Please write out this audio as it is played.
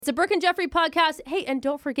It's a Brooke and Jeffrey podcast. Hey, and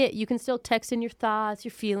don't forget, you can still text in your thoughts,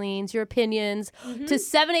 your feelings, your opinions to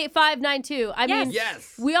 78592. I mean,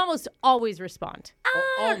 we almost always respond.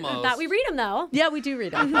 Almost. Thought we read them, though. Yeah, we do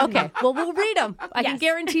read them. Okay, well, we'll read them. I can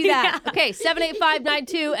guarantee that. Okay,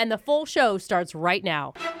 78592, and the full show starts right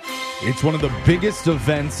now. It's one of the biggest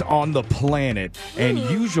events on the planet, and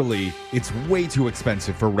usually it's way too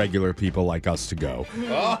expensive for regular people like us to go.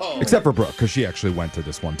 Oh. Except for Brooke, because she actually went to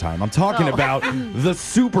this one time. I'm talking about the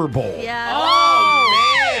Super Bowl. Yeah.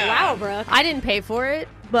 Oh, man. Wow, Brooke. I didn't pay for it,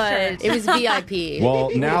 but it was VIP. Well,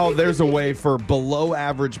 now there's a way for below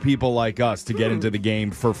average people like us to get into the game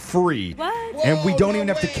for free. What? And we Whoa, don't no even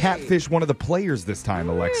have to way. catfish one of the players this time,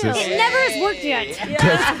 Alexis. It never has worked yet.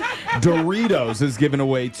 Doritos is giving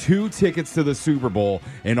away 2 tickets to the Super Bowl,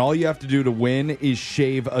 and all you have to do to win is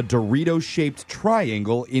shave a Dorito-shaped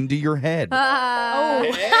triangle into your head.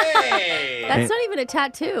 Hey. That's not even a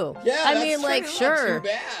tattoo. Yeah, I that's mean, like, not sure. too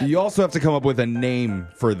bad. You also have to come up with a name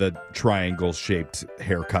for the triangle-shaped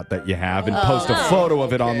haircut that you have and post a photo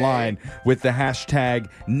of it online with the hashtag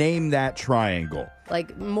 #NameThatTriangle.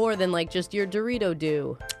 Like, more than, like, just your Dorito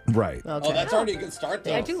do. Right. Okay. Oh, that's already a good start,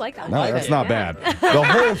 though. I do like that. No, that's not Yeah. bad. The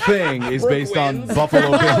whole thing is Brooke based on wins.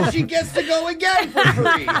 Buffalo Oh, Bills. she gets to go again for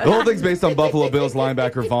free. The whole thing's based on Buffalo Bills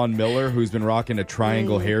linebacker Von Miller, who's been rocking a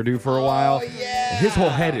triangle hairdo for a while. Oh, yeah. His whole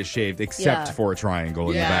head is shaved except Yeah. for a triangle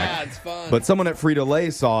in the Yeah, back. it's fun. But someone at Frito-Lay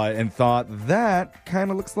saw it and thought, that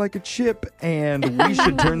kind of looks like a chip, and we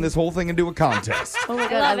should turn this whole thing into a contest. Oh, my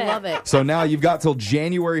God, I love it. So now you've got till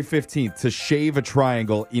January 15th to shave a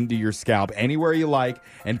triangle into your scalp anywhere you like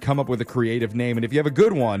and come up with a creative name. And if you have a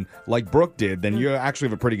good one, like Brooke did, then you actually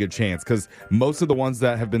have a pretty good chance, because most of the ones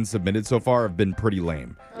that have been submitted so far have been pretty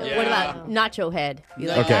lame. Yeah. What about Nacho Head? You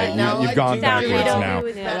like Okay, that? No? you've gone Dorito. backwards Dorito. now.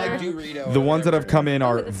 I like Dorito. The ones that have come in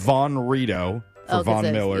are Von Rito for Oh, 'cause Von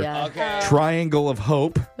it's- Miller. yeah. Okay. Triangle of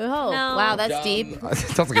Hope. Oh, No. wow, that's Dumb. deep. It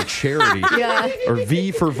sounds like a charity. Yeah. Or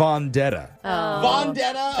V for Vendetta.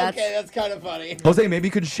 Vendetta? That's- Okay, that's kind of funny. Jose, maybe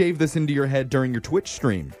you could shave this into your head during your Twitch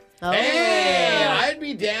stream. Oh. Hey, I'd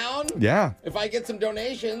be down Yeah. if I get some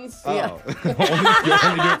donations. Yeah. You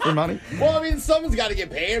only do it for money? Well, I mean, someone's got to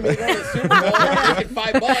get paid. I mean, you're on the Super Bowl, I get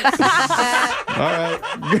 $5. All right.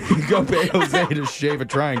 Go pay Jose to shave a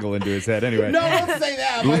triangle into his head. Anyway. No, don't say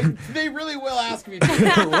that. But they really will ask me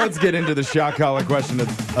to. Let's get into the shot collar question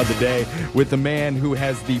of the day with the man who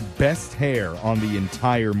has the best hair on the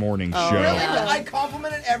entire morning show. Really? I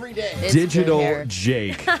compliment it every day. It's good Digital hair.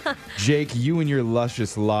 Jake. Jake, you and your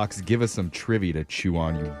luscious locks, give us some trivia to chew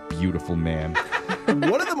on, you beautiful man.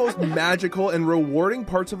 One of the most magical and rewarding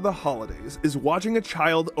parts of the holidays is watching a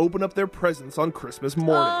child open up their presents on Christmas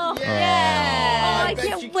morning. Yeah. I bet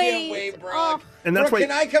can't you wait. Can't wait, Brooke. Oh. And that's Brooke, why-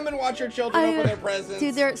 can I come and watch your children open their presents?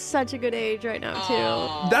 Dude, they're at such a good age right now,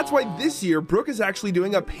 too. That's why this year, Brooke is actually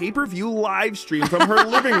doing a pay-per-view live stream from her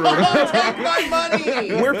living room, Take my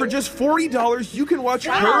money. where for just $40, you can watch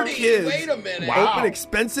her 40? kids Wait a minute. open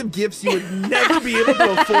expensive gifts you would never be able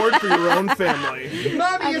to afford for your own family.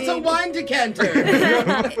 Mommy, it's a wine decanter.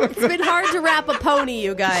 It's been hard to wrap a pony,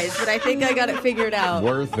 you guys, but I think I got it figured out.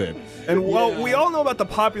 Worth it. And while we all know about the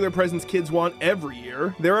popular presents kids want every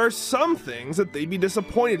year, there are some things that they'd be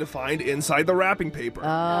disappointed to find inside the wrapping paper.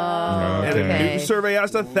 And a okay. new survey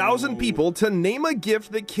asked 1,000 people to name a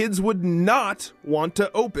gift that kids would not want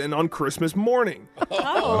to open on Christmas morning.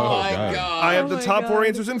 Oh, my God. I have the top 4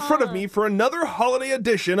 answers in front of me for another holiday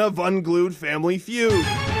edition of Unglued Family Feud.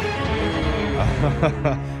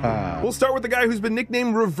 We'll start with the guy who's been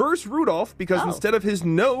nicknamed Reverse Rudolph because instead of his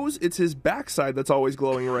nose, it's his backside that's always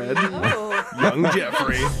glowing red. Young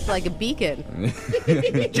Jeffrey. It's like a beacon.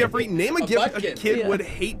 Jeffrey, name a gift a bucket. kid would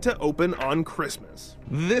hate to open on Christmas.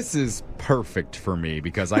 This is perfect for me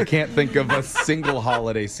because I can't think of a single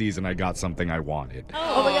holiday season I got something I wanted.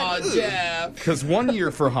 Oh, my God. Jeff. Because one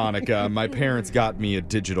year for Hanukkah, my parents got me a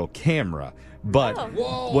digital camera. But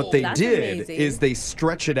Whoa. what they That's did amazing. is they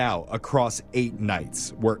stretch it out across 8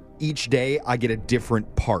 nights, where each day I get a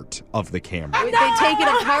different part of the camera. They take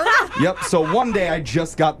it apart? Yep, so one day I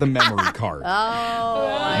just got the memory card.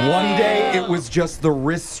 One day it was just the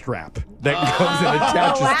wrist strap that goes and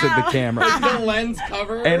attaches to the camera. The lens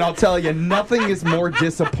cover. And I'll tell you, nothing is more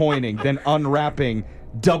disappointing than unwrapping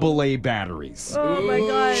AA batteries. Oh, my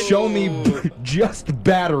God. Show me just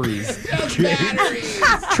batteries. batteries.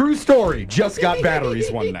 True story. Just got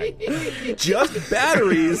batteries one night. Just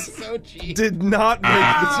batteries So cheap. did not make the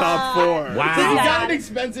top 4. It's not an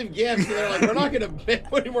expensive gift, so they're like, we're not going to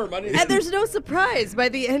put any more money. And there's no surprise by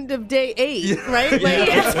the end of day 8, right? Like,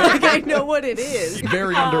 it's like I know what it is.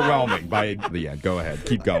 Very underwhelming by the end. Go ahead.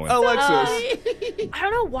 Keep going. Alexis. I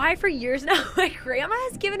don't know why for years now my grandma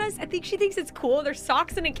has given us, I think she thinks it's cool. They're soft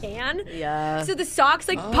socks in a can. Yeah. So the socks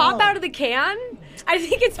pop out of the can. I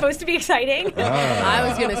think it's supposed to be exciting. I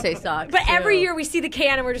was going to say socks. But too. every year we see the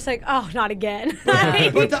can and we're just like, oh, not again.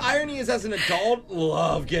 But the irony is, as an adult,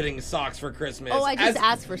 love getting socks for Christmas. Oh, I just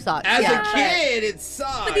asked for socks. As yeah. a kid, it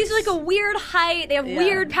sucks. But these are like a weird height. They have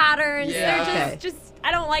weird patterns. Yeah. They're just,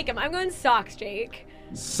 I don't like them. I'm going socks, Jake.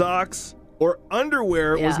 Socks or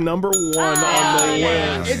underwear was Yeah. number 1 on the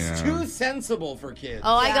Yeah. list. It's too sensible for kids.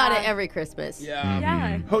 Oh, I got it every Christmas. Yeah.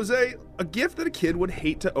 Yeah. Jose, a gift that a kid would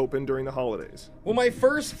hate to open during the holidays. Well, my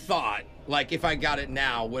first thought, like if I got it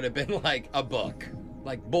now, would have been like a book.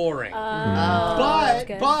 Like boring. that's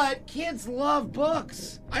good. But kids love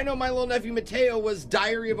books. I know my little nephew Mateo was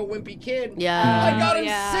Diary of a Wimpy Kid. Yeah. I got him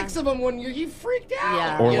yeah. 6 of them one year. He freaked out.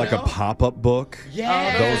 Yeah. Or you like know? a pop-up book.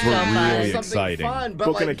 Yeah. Those were so fun. really Something exciting. Fun, but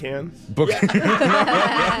Book like, in a can. Book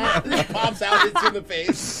it pops out, hits you in the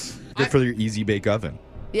face. good for your easy bake oven.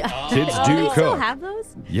 Yeah. Kids Do do they still cook. have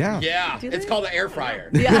those? Yeah. Yeah, Do it's they? called an air fryer.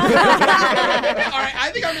 Yeah. All right, I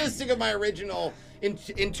think I'm going to stick with my original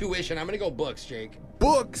intuition. I'm going to go books, Jake.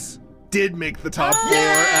 Books did make the top 4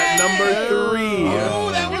 at number 3. Oh,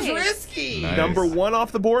 that was Nice. risky. Nice. Number 1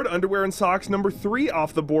 off the board, underwear and socks. Number 3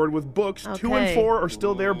 off the board with books. 2 and Okay. 4 are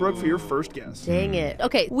still there, Brooke, for your first guess. Dang it.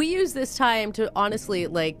 Okay, we use this time to honestly,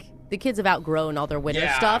 like, the kids have outgrown all their winter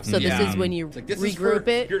Yeah. stuff, so Yeah. this is when you Like, this is regroup for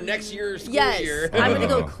it. your next year's school Yes, year. I'm going to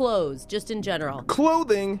go clothes, just in general.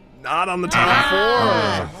 Clothing, not on the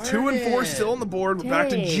top 4. 2 and 4 still on the board. We're back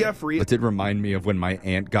to Dang. Jeffrey. It did remind me of when my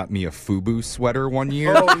aunt got me a FUBU sweater one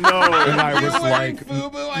year. Oh, no. And I You're was wearing like,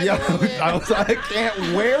 FUBU? I yeah, love it. I was like, I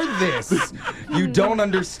can't wear this. You don't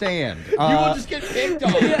understand. You will just get picked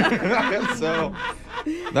on. So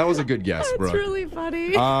that was a good guess, That's Brooke. really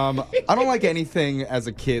funny. I don't like anything as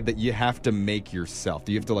a kid that you have to make yourself.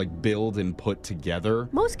 You have to like build and put together.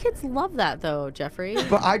 Most kids love that, though, Jeffrey.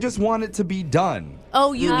 But I just want it to be done.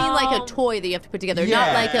 Oh, you mean like a toy that you have to put together,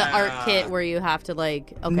 not like an art Yeah. kit where you have to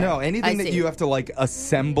like. Okay, No, anything I that see. you have to like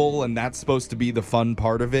assemble and that's supposed to be the fun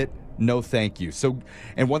part of it. No, thank you. So,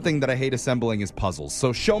 and one thing that I hate assembling is puzzles.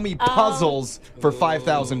 So show me puzzles for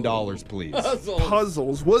 $5,000, please. Puzzles.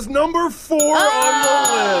 Puzzles was number 4 on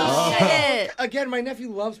the Shit. Again, my nephew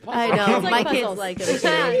loves puzzles. I know. like My puzzles. kids like it.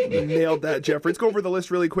 list. Nailed that, Jeffrey. Let's go over the list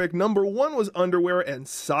really quick. Number 1 was underwear and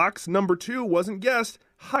socks. Number 2 wasn't guessed.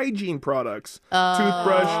 Hygiene products.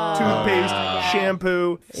 Toothbrush, toothpaste,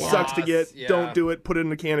 shampoo. Sucks to get. yeah. Don't do it. Put it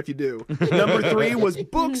in a can if you do. Number 3 was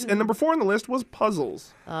books. And number 4 on the list was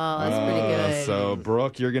puzzles. Oh, that's pretty good. So,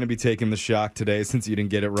 Brooke, you're going to be taking the shock today since you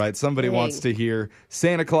didn't get it right. Somebody Dang. wants to hear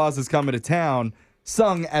Santa Claus is Coming to Town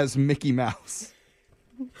sung as Mickey Mouse.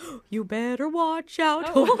 You better watch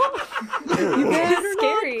out. You better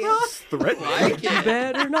scary. Threatening. Like it.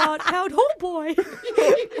 Better not out. Oh boy.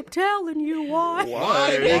 I'm telling you why.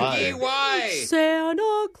 Why, Mickey? Why?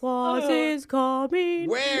 Santa Claus is coming.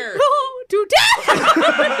 Where? To town.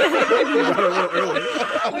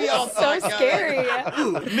 We all So thought, guys.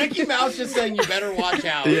 scary. Mickey Mouse just saying you better watch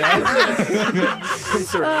out.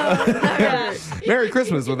 Merry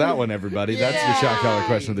Christmas with that one, everybody. That's your shock collar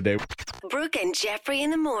question of the day. Brooke and Jeffrey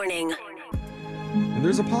in the morning. And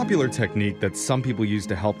there's a popular technique that some people use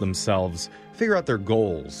to help themselves figure out their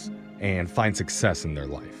goals and find success in their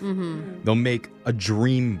life. They'll make a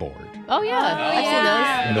dream board. Oh yeah. I've seen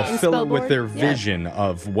those. And they'll Inspo fill it with board? their Yeah. vision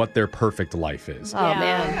of what their perfect life is. Oh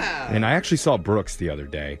man. And I actually saw Brooks the other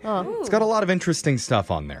day. It's got a lot of interesting stuff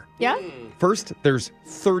on there. Yeah. First, there's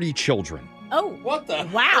 30 children. Oh, What the?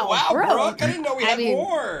 Wow, Wow, Brooke. Brooke. I didn't know we had mean-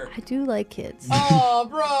 more. I do like kids. Oh,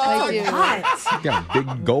 Brooke. I do. You got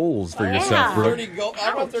big goals for yourself, Brooke. 30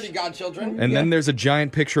 I want 30 godchildren. And then there's a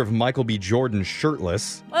giant picture of Michael B. Jordan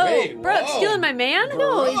shirtless. oh, Wait, Brooke, whoa. stealing my man?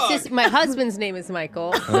 No, it's just my husband's name is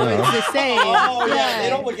Michael. So it's the same. Oh, yeah. They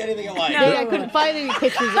don't look anything alike. I couldn't find any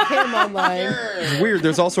pictures of him online. Sure. It's weird.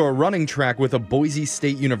 There's also a running track with a Boise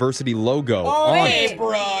State University logo Oh, on hey, it.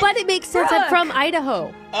 Brooke. But it makes sense. I'm Brooke. from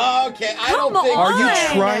Idaho. Okay, I don't Come think. Are you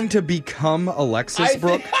on. trying to become Alexis, I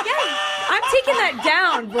Brooke? think- I'm taking that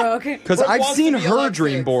down, Brooke. Because Brooke I've wants seen to be her Alexis.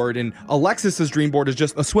 dream board, and Alexis's dream board is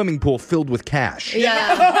just a swimming pool filled with cash.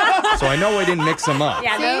 Yeah. So I know I didn't mix them up.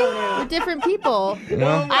 Yeah, See? no. We're different people.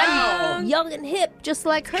 Well, I'm young and hip, just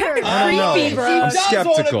like her. I don't know. Creepy, bro. I'm Does want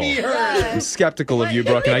to skeptical. be her. I'm skeptical of you,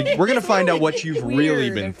 Brooke, and we're going to find out what you've really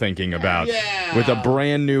Weird. been thinking about Yeah. with a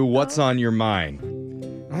brand new What's on Your Mind.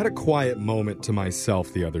 I had a quiet moment to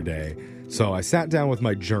myself the other day, so I sat down with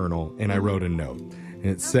my journal and I wrote a note. And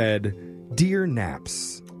it said, "Dear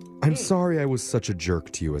Naps, I'm sorry I was such a jerk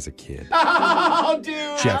to you as a kid. Oh, dude.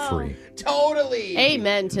 Jeffrey." Totally.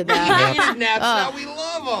 Amen to We that. hated naps. Now we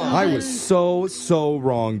love love them. I was so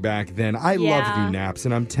wrong back then. I love you, Naps,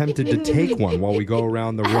 and I'm tempted to take one while we go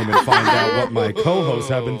around the room and find out what my co-hosts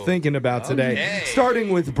have been thinking about today. Starting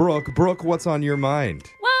with Brooke. Brooke, what's on your mind?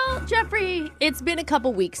 Well, Jeffrey, it's been a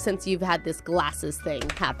couple weeks since you've had this glasses thing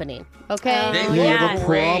happening, okay? You have a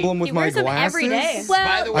problem with my glasses? Every day. Well,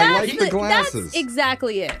 By the way, I like the glasses. That's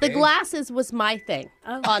exactly it. The glasses was my thing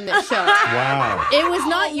on this show. Wow. It was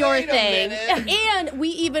not your wait a thing. minute. And we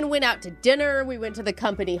even went out to dinner. We went to the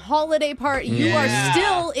company holiday party. You are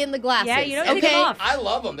still in the glasses. Yeah, you don't okay? take them off. I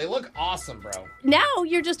love them. They look awesome, bro. Now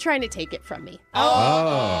you're just trying to take it from me.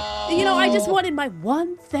 Oh. You know, I just wanted my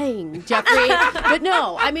one thing, Jeffrey. But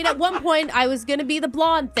no, I mean, at one point I was going to be the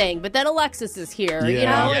blonde thing, but then Alexis is here, you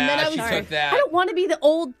Yeah. know? Yeah, and then I she was took that. I don't want to be the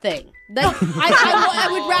old thing. I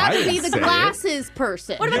would rather I be didn't the say it. glasses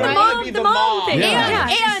person. What about You the wanna mom? be The mom thing. Yeah.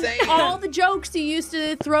 And Saying. all the jokes he used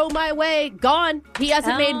to throw my way, gone. He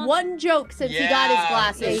hasn't made one joke since he got his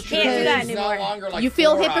glasses. you can't do that It's no anymore. longer like You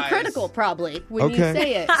feel 4 hypocritical, eyes. probably, when you Okay.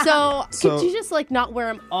 say it. So, So- could you just, like, not wear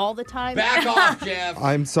them all the time? Back off, Jeff.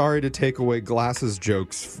 I'm sorry to take away glasses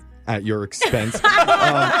jokes at your expense.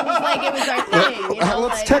 Like, it was our thing. You know,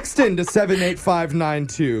 Let's like, text in to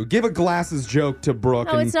 78592. Give a glasses joke to Brooke.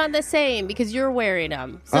 No, it's not the same because you're wearing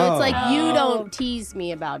them. So it's like you don't tease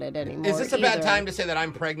me about it anymore. Is this a bad either. time to say that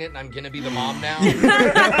I'm pregnant and I'm going to be the mom now?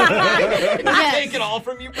 Can I take it all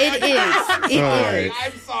from you, bro? It is. It All is. right.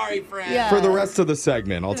 I'm sorry, friend. Yeah. For the rest of the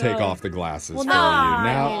segment, I'll take off the glasses for you. no.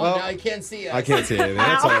 Now, Now you can't see us. I can't see anything.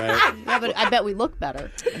 That's all right. Yeah, but I bet we look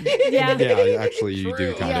better. Yeah. Yeah, actually, you do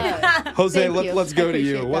True. kind of. Yeah. Jose, Thank you. let's go I to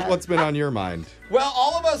you. appreciate that. What's been on your mind? Well,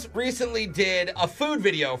 all of us recently did a food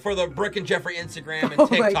video for the Brooke and Jeffrey Instagram and Oh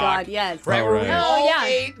TikTok. my God, yes. Right, All where right. we Oh, all yeah.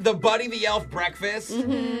 ate the Buddy the Elf breakfast,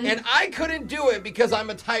 and I couldn't do it because I'm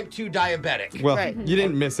a type 2 diabetic. Well, Right. you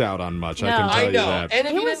didn't miss out on much, I No. can tell I you know. that. And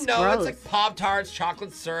if It you was didn't know, it's gross. like Pop-Tarts,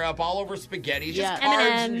 chocolate syrup, all over spaghetti. It's Yeah. just carbs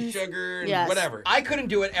and M&Ms. sugar and Yes. whatever. I couldn't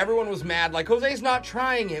do it. Everyone was mad. Like, Jose's not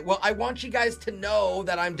trying it. Well, I want you guys to know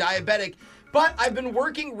that I'm diabetic, but I've been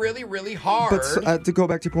working really, really hard. But to go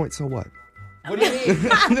back to your point, so what? What do you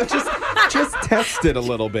mean? just test it a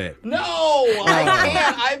little bit. No, I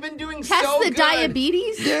can't. I've been doing Test so the good.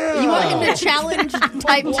 diabetes? Yeah. You want him to challenge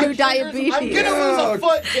type 2 Blood sugars. diabetes? I'm gonna lose a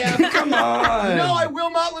foot, Jeff. Come on. No, I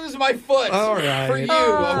will not lose my foot. All right. For you,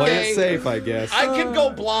 Play okay? it safe, I guess. I could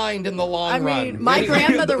go blind in the long I run. mean, my Anyway.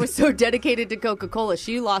 grandmother was so dedicated to Coca-Cola,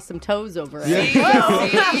 she lost some toes over it. See?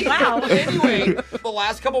 Wow. Anyway, the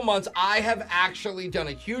last couple months, I have actually done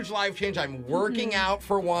a huge life change. I'm working out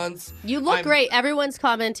for once. You look I'm- great. Everyone's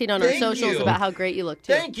commenting on our Thank socials you. about how great you look,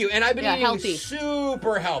 too. Thank you. And I've been Yeah, eating healthy.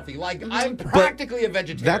 super healthy. Like, I'm practically a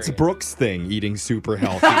vegetarian. That's Brooke's thing, eating super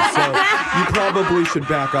healthy. So you probably should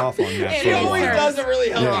back off on that She for a always while. does a really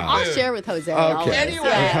healthy Yeah. I'll food. share with Jose. Okay. always. Anyway,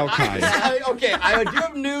 How kind. I do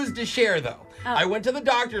have news to share, though. I went to the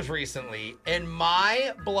doctors recently, and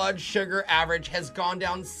my blood sugar average has gone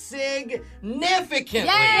down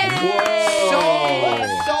significantly.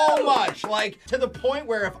 So much. Like, to the point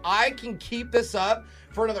where if I can keep this up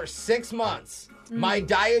for another 6 months, my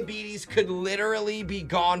diabetes could literally be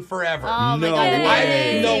gone forever. Oh, my No God. way.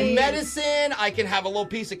 I need no medicine. I can have a little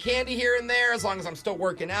piece of candy here and there as long as I'm still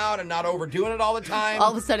working out and not overdoing it all the time.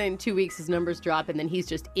 All of a sudden, in 2 weeks, his numbers drop, and then he's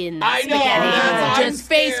just in that I know. spaghetti. I'm Just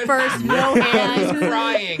face scared. first, no I'm hands.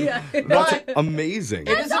 crying. That's But amazing.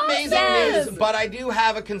 it is amazing news, but I do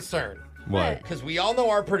have a concern. What? Because we all know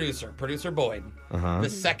our producer Boyd. Uh-huh. The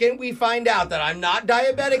second we find out that I'm not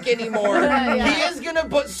diabetic anymore, he is going to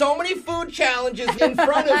put so many food challenges in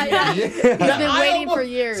front of me. He's been waiting for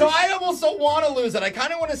years. So I almost don't want to lose it. I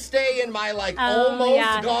kind of want to stay in my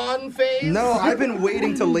almost gone phase. No, I've been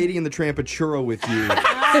waiting to Lady and the Tramp a churro with you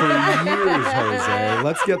for years, Jose.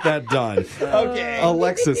 Let's get that done. Okay.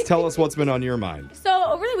 Alexis, tell us what's been on your mind. So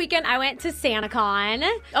over the weekend, I went to SantaCon.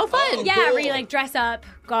 Oh, fun. Oh, Yeah, cool. where you like dress up,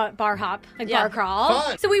 go bar hop, like Yeah. bar crawl.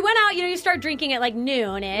 Fun. So we went out, you start drinking at like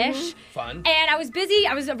noon-ish. Fun. And I was busy.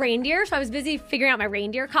 I was a reindeer, so I was busy figuring out my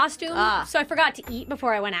reindeer costume. Ah. So I forgot to eat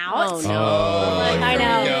before I went out. Oh, no. I Here we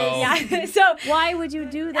know. go. Yeah. So Why would you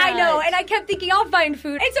do that? I know, and I kept thinking I'll find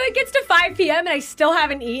food. And so it gets to 5 p.m. and I still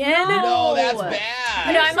haven't eaten. No, that's No.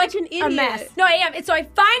 bad. No, I'm like such an a idiot. mess. No, I am. And so I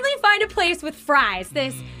finally find a place with fries.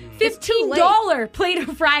 This $15 plate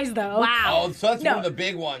of fries, though. Wow. Oh, so that's No. one of the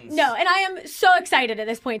big ones. No, and I am so excited at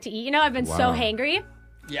this point to eat. You know, I've been so Wow. hangry.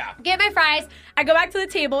 Yeah. Get my fries. I go back to the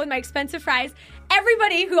table with my expensive fries.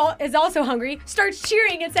 Everybody who is also hungry starts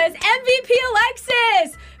cheering and says, MVP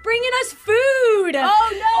Alexis, bringing us food.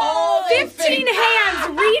 Oh, they 15 think-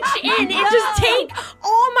 hands reach in and just take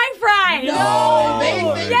all my fries. No, they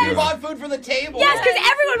think Yes. you bought food for the table. Yes, because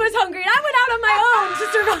everyone was hungry and I went out on my own to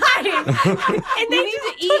survive. and they need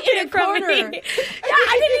just to eat took in a it from corner. me. Yeah,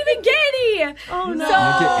 I didn't even get any. Oh, no. You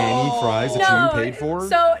didn't get any fries that you paid for?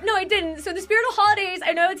 So, no, I didn't. So the spirit of holidays,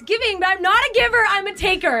 I know it's giving, but I'm not a giver. I'm a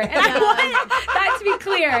taker. And I want that to be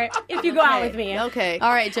clear if you go out with me. Okay.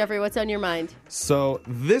 All right, Jeffrey, what's on your mind? So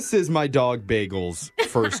this is my dog Bagel's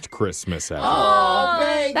first Christmas ever. Oh,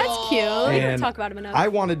 Bagel. That's cute. We don't And talk about him enough. I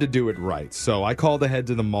wanted to do it right, so I called ahead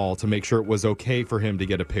to the mall to make sure it was okay for him to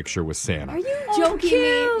get a picture with Santa. Are you joking me?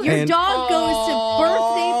 cute. Your And- dog goes to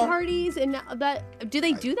birthday parties and do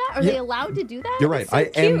they do that? Are they allowed to do that? You're right.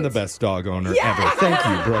 That's so I am cute. the best dog owner ever. Thank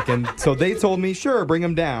you, Brooke. And so they told me, sure, bring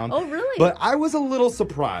him down. Oh, really? But I was a little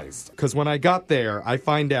surprised because when I got there, I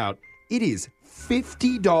find out it is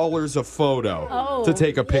 $50 a photo to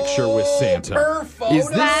take a picture with Santa. Per photo? Is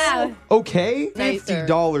this Wow. okay? Nicer.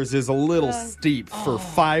 $50 is a little steep for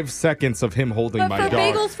 5 seconds of him holding But my for dog.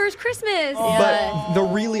 Bagel's first Christmas. But the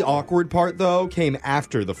really awkward part, though, came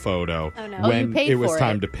after the photo Oh, no. Oh, when you paid it was for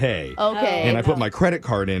time it. to pay. Okay. And I put my credit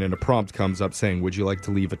card in, and a prompt comes up saying, "Would you like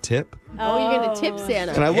to leave a tip?" Oh, you're going to tip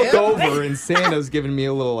Santa. And I look over, and Santa's giving me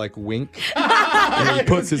a little, like, wink. And he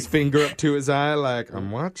puts his finger up to his eye like,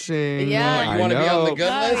 "I'm watching." Yeah. You I want to be on the know.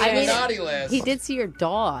 good list I or mean, the naughty list? He did see your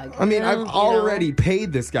dog. I mean, I've You know? already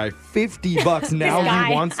paid this guy $50. Now guy.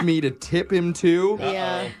 he wants me to tip him, too.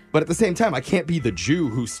 Yeah. But at the same time, I can't be the Jew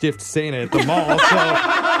who stiffed Santa at the mall. So,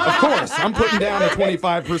 of course, I'm putting down a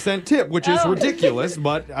 25% tip, which is ridiculous.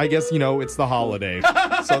 But I guess, it's the holidays.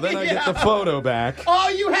 So then I get the photo back. Oh,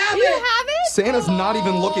 you have it! Have it? Santa's not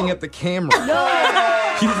even looking at the camera.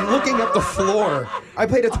 No. He's looking at the floor. I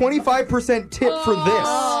paid a 25% tip for this.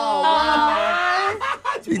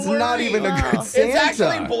 He's not even a good Santa. It's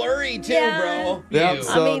actually blurry, too, bro. Yeah, You.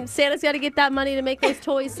 so- I mean, Santa's got to get that money to make those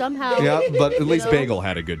toys somehow. Yeah, but at least know? Bagel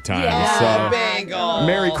had a good time. Yeah. So. Bagel.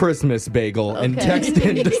 Merry Christmas, Bagel. And Okay. text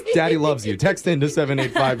in to Daddy Loves You. Text in to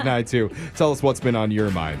 78592. Tell us what's been on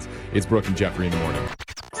your minds. It's Brooke and Jeffrey in the morning.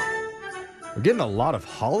 We're getting a lot of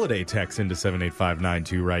holiday texts into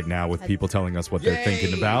 78592 right now with people telling us what they're Yay.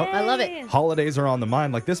 thinking about. I love it. Holidays are on the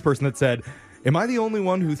mind. Like this person that said, "Am I the only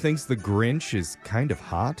one who thinks the Grinch is kind of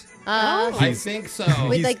hot? I think so.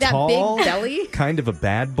 With He's like that tall, big belly? kind of a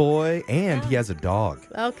bad boy, and he has a dog.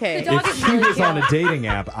 Okay. The dog If is he really was on a dating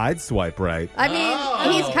app, I'd swipe right. I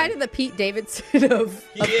mean, he's kind of the Pete Davidson of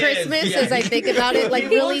He is, Christmas yeah. as I think about it. Like he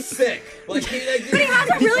really looks sick. Like, But he has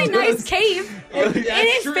a really nice cave. It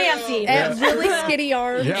It is fancy. and really skinny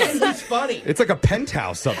arms. Yeah. He's funny. It's like a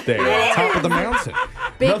penthouse up there on top of the mountain.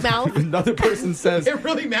 Big mouth. Another person says, It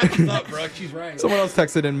really matches up, Brooke. She's right. someone else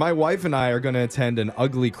texted in, my wife and I are going to attend an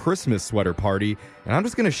ugly Christmas sweater party, and I'm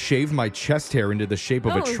just going to shave my chest hair into the shape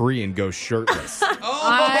of a tree and go shirtless.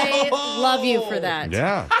 I love you for that.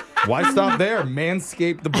 Yeah. Why stop there?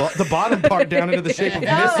 Manscape the bottom part down into the shape of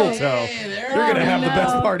mistletoe. Hey, there You're going to we have the go.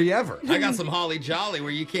 best party ever. I got some holly jolly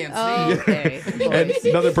where you can't see. Okay. And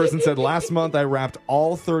another person said, last month I wrapped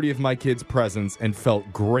all 30 of my kids' presents and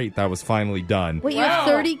felt great that was finally done. Wait, you have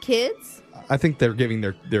 30 kids? I think they're giving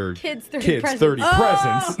their Kids 30 presents. 30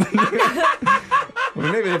 presents. Well,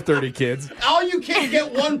 maybe they have 30 kids. All you kids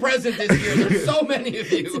get one present this year. There's so many of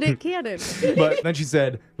you. Nick Cannon. But then she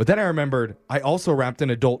said, but then I remembered I also wrapped an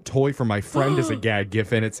adult toy for my friend as a gag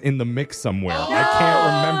gift, and it's in the mix somewhere. I can't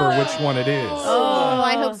remember which one it is. Oh,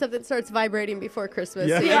 I hope something starts vibrating before Christmas.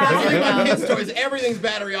 Yeah. So you Yeah, can it's figure it like out. kids' toys. Everything's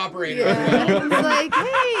battery operated. Yeah. It's like,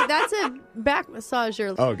 hey, that's a back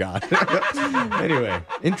massager. Oh, God. Anyway,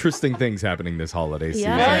 interesting things happening this holiday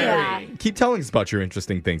season. Very. Keep telling us about your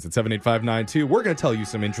interesting things at 78592. We're going to tell you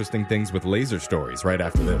some interesting things with laser stories right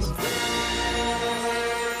after this.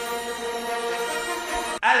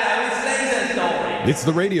 It's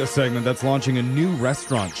the radio segment that's launching a new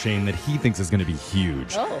restaurant chain that he thinks is going to be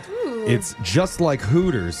huge. Oh. It's just like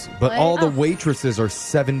Hooters, but all the waitresses are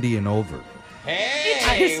 70 and over. Hey,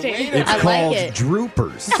 Interesting. wait a It's I like called it.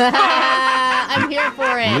 Droopers. I'm here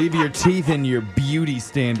for it. Leave your teeth and your beauty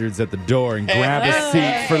standards at the door and grab a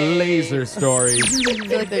seat for laser stories. I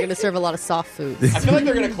feel like they're going to serve a lot of soft food. I feel like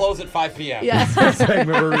they're going to close at 5 p.m. Yeah. Segment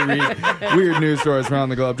where we read weird news stories around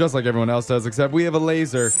the globe, just like everyone else does, except we have a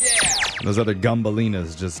laser. Yeah. Those other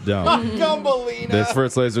gumbalinas just don't. Gumbalina. This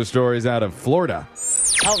first laser story is out of Florida.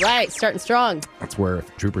 All right, starting strong. That's where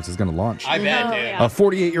Troopers is going to launch. I bet, dude. yeah. A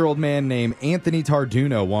 48-year-old man named Anthony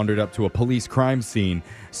Tarduno wandered up to a police crime scene,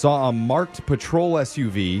 saw a marked patrol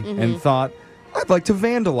SUV, and thought, I'd like to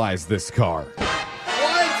vandalize this car.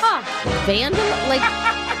 Vandal? Like,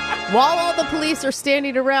 While all the police are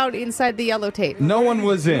standing around inside the yellow tape. No one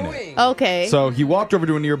was in it. Okay. So he walked over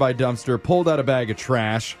to a nearby dumpster, pulled out a bag of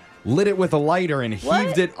trash, lit it with a lighter, and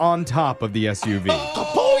heaved it on top of the SUV.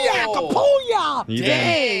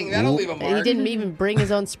 Dang, that'll leave a mark. He didn't even bring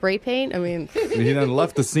his own spray paint. I mean, He then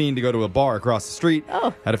left the scene to go to a bar across the street,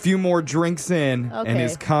 had a few more drinks in, and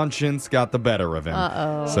his conscience got the better of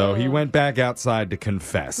him. So he went back outside to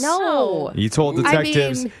confess. no. He told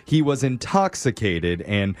detectives he was intoxicated,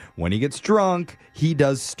 and when he gets drunk, he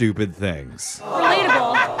does stupid things.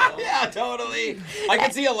 Relatable. Yeah, totally. I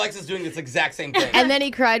can see Alexis doing this exact same thing. And then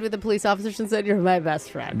he cried with the police officers and said, "You're my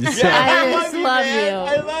best friend. Yeah, I just love man. you.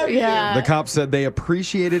 I love you." Yeah. The cops said they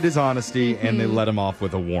appreciated his honesty, and they let him off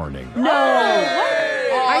with a warning.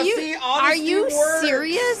 Are you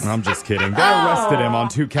serious? I'm just kidding. They arrested him on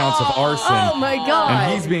 2 counts of arson. Oh my God.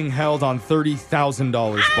 And he's being held on $30,000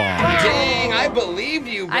 bond. Dang, I believed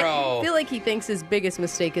you, bro. I feel like he thinks his biggest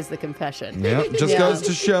mistake is the confession. Yeah, just goes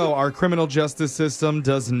to show our criminal justice system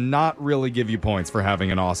does not really give you points for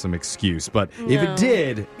having an awesome excuse. But if it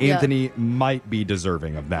did, Anthony might be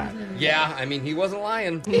deserving of that. Yeah, I mean, he wasn't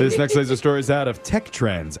lying. This next laser story is out of Tech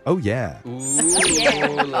Trends. Oh, yeah.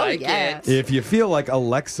 Ooh, like it. If you feel like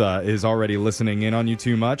Alexa is already listening in on you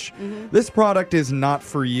too much, this product is not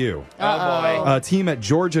for you. Oh, boy. A team at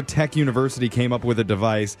Georgia Tech University came up with a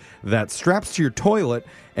device that straps to your toilet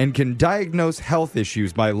and can diagnose health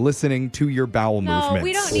issues by listening to your bowel movements. No,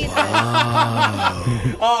 we don't need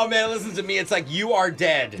that. Oh, man, listen to me. It's like you are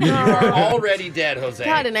dead. You are already dead, Jose.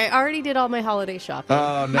 God, and I already did all my holiday shopping.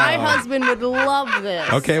 Oh, no. My husband would love this.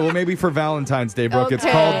 Okay, well, maybe for Valentine's Day, Brooke, it's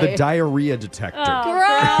Okay. called the diarrhea detector.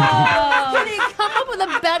 Can he come up with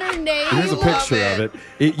a better name? Here's a picture it. of it.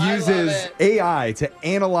 It I love uses it. AI to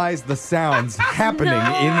analyze the sounds happening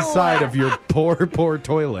inside of your poor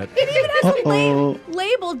toilet. It even has a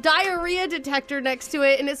label diarrhea detector next to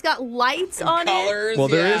it, and it's got lights on it. Colors, Well,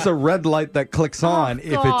 there is a red light that clicks on if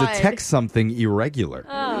it God. detects something irregular.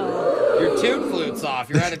 Your tune flute's off.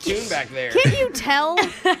 You're out of tune back there. Can't you tell?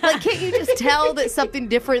 Like, can't you just tell that something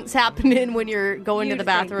different's happening when you're going to the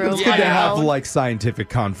bathroom? It's good to Yeah. have like scientific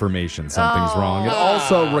confirmation something's wrong. It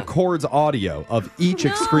also records audio of each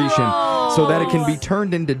excretion so that it can be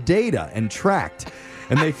turned into data and tracked.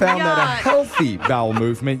 And they found that a healthy bowel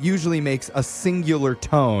movement usually makes a singular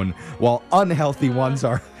tone, while unhealthy ones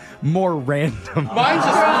are more random. Mine's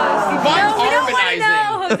harmonizing.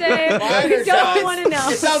 Jose. Mine We are don't want to know.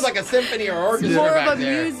 It sounds like a symphony or orchestra More back of a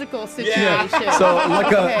there. musical situation. So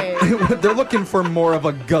like they're looking for more of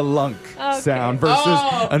a galunk sound versus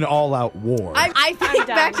an all-out war. I think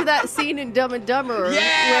done. back to that scene in Dumb and Dumber.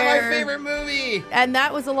 Yeah, where- my favorite movie. And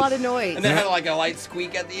that was a lot of noise. And then had like a light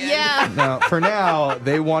squeak at the end. Yeah. Now, for now,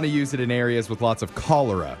 they want to use it in areas with lots of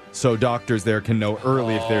cholera, so doctors there can know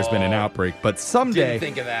early if there's been an outbreak. But someday, Didn't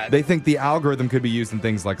think of that. they think the algorithm could be used in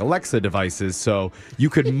things like Alexa devices, so you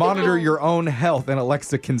could monitor your own health, and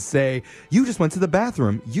Alexa can say, "You just went to the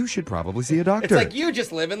bathroom. You should probably see a doctor." It's like you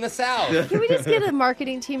just live in the South. Can we just get a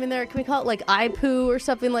marketing team in there? Can we call it like iPoo or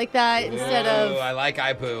something like that instead Ooh, of I like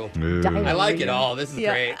iPoo. Ooh. diarrhea? I like it all. This is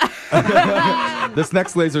great. This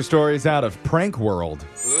next laser story is out of Prank World.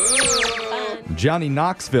 Ooh. Johnny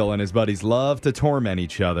Knoxville and his buddies love to torment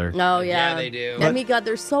each other. Oh, yeah. Yeah, they do. I mean, God,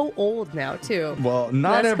 they're so old now, too. Well,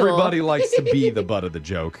 not That's everybody cool. likes to be the butt of the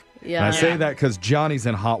joke. Yeah. And I say that because Johnny's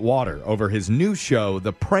in hot water over his new show,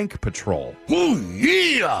 The Prank Patrol.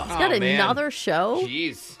 He's got man. another show?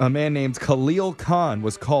 Jeez. A man named Khalil Khan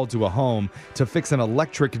was called to a home to fix an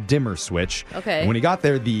electric dimmer switch. Okay. And when he got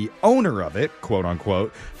there, the owner of it, quote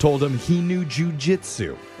unquote, told him he knew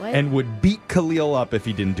jujitsu What? and would beat Khalil up if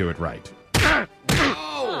he didn't do it right.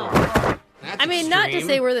 Oh. That's I mean, not to extreme.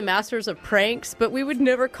 say we're the masters of pranks, but we would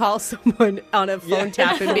never call someone on a phone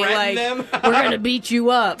tap and be Threaten like, them. we're going to beat you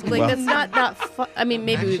up. Like, Well- that's not that fun. I mean,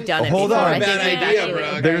 maybe we've done it Hold before. on. I think Bad we've idea, actually-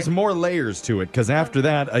 bro. There's more layers to it because after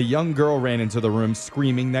that, a young girl ran into the room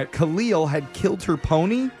screaming that Khalil had killed her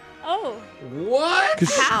pony. Oh. What? 'Cause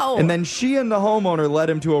she- How? and then she and the homeowner led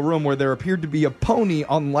him to a room where there appeared to be a pony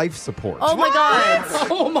on life support. Oh, my God.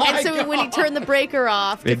 Oh my And so God. when he turned the breaker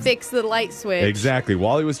off to Ex- fix the light switch. Exactly.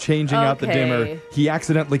 While he was changing out the Okay. dimmer, he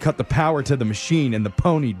accidentally cut the power to the machine and the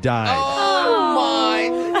pony died. Oh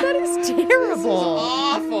my. That is terrible.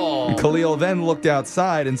 Awful. Khalil then looked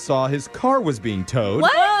outside and saw his car was being towed.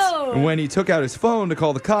 What? And when he took out his phone to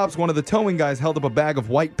call the cops, one of the towing guys held up a bag of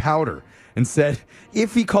white powder and said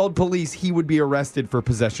if he called police, he would be arrested for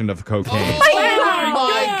possession of cocaine. Oh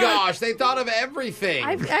my gosh. They thought of everything.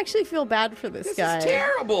 I actually feel bad for this guy. This is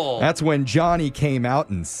terrible. That's when Johnny came out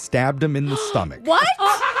and stabbed him in the stomach. What?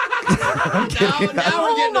 Now we're getting to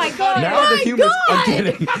the funny. Now the humor's... I'm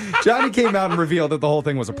kidding. Johnny came out and revealed that the whole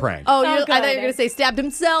thing was a prank. Oh, I thought you were going to say stabbed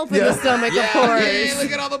himself in the stomach, of course. Hey,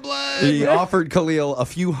 look at all the blood. He offered Khalil a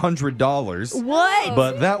few $100s. What?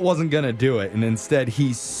 But that wasn't going to do it, and instead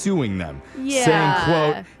he's suing them. Yeah.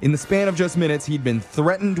 Saying, quote, in the span of just minutes, he'd been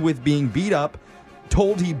threatened with being beat up,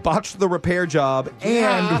 told he botched the repair job,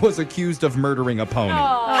 and was accused of murdering a pony.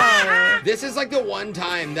 This is like the one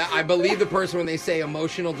time that I believe the person when they say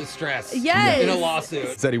emotional distress Yes. in a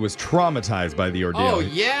lawsuit. Said he was traumatized by the ordeal. Oh,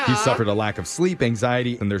 yeah. He suffered a lack of sleep,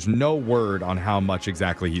 anxiety, and there's no word on how much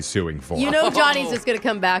exactly he's suing for. You know Johnny's just going to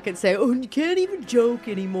come back and say, oh, you can't even joke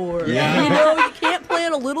anymore. Yeah. You know, you can't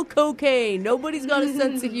plan a little cocaine. Nobody's got a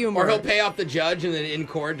sense of humor. Or he'll pay off the judge, and then in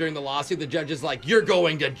court during the lawsuit, the judge is like, you're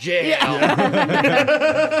going to jail.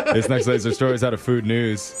 This next laser story is out of Food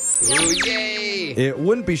News. Ooh, yay. It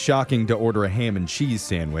wouldn't be shocking to order a ham and cheese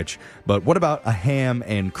sandwich, but what about a ham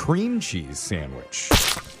and cream cheese sandwich?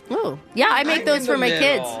 Oh, yeah, I make those for my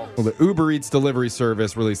kids. Well, the Uber Eats delivery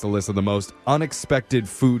service released a list of the most unexpected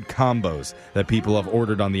food combos that people have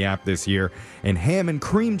ordered on the app this year, and ham and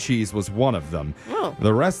cream cheese was one of them. Oh.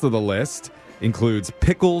 The rest of the list includes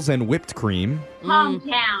pickles and whipped cream.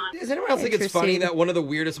 Hometown. Does anyone else think it's funny that one of the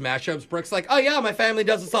weirdest mashups, Brooke's like, oh yeah, my family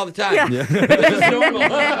does this all the time. Yeah. It's just normal.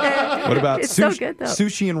 What about It's so good, though.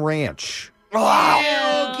 sushi and ranch?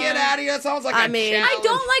 Oh, get out of here. That sounds like I a mean, challenge. I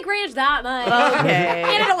don't like ranch that much. Okay.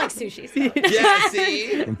 And I don't like sushi. So. Yeah,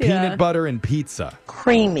 see? And peanut butter and pizza.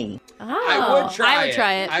 Creamy. I would try I would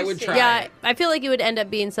try it. I would try Yeah, it. I feel like it would end up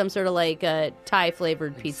being some sort of like Thai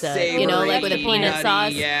flavored pizza. Savory, You know, like with a peanut nutty,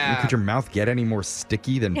 sauce. Yeah. Could your mouth get any more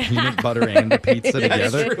sticky than peanut butter and a pizza That's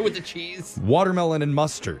together? true with the cheese. Watermelon and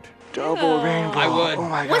mustard. Double rainbow. I would. Oh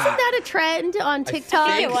my Wasn't that a trend on TikTok?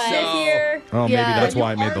 think It was so. here. Oh, maybe Yeah. that's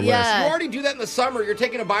why it made the Yeah. You already do that in the summer. You're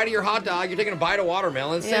taking a bite of your hot dog. You're taking a bite of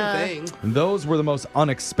watermelon. Same Yeah. thing. list. Those were the most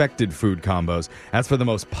unexpected food combos. As for the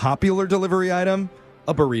most popular delivery item,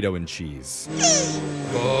 a burrito and cheese.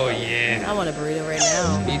 Oh, yeah. I want a burrito right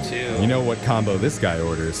now. Me too. You know what combo this guy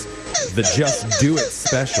orders? The Just Do It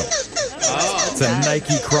special. Oh. It's a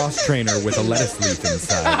Nike cross trainer with a lettuce leaf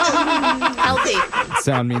inside. Healthy.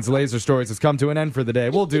 Sound means Laser Stories has come to an end for the day.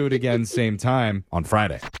 We'll do it again same time on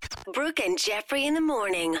Friday. Brooke and Jeffrey in the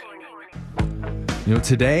morning. You know,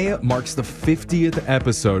 today marks the 50th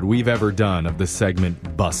episode we've ever done of the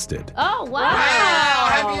segment Busted, Oh, wow. Wow.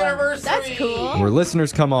 Happy anniversary. That's cool. where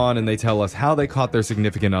listeners come on and they tell us how they caught their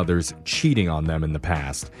significant others cheating on them in the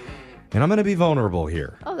past. And I'm going to be vulnerable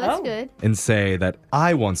here Oh, that's good. and say that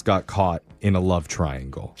I once got caught in a love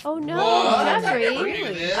triangle. Oh, no, What? Jeffrey.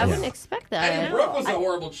 This? I wouldn't expect And that. Brooke was a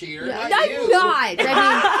horrible cheater. Not you. I'm not.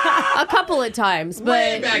 I mean, a couple of times, but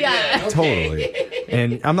Way back then. Okay. Totally.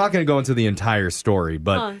 And I'm not going to go into the entire story,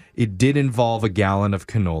 but it did involve a gallon of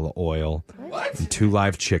canola oil, What? and 2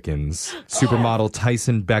 live chickens, supermodel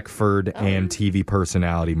Tyson Beckford, and TV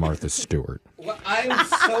personality Martha Stewart. Well, I'm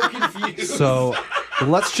so confused. So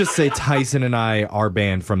let's just say Tyson and I are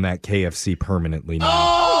banned from that KFC permanently now.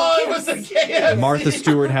 Oh, it was a KFC. Martha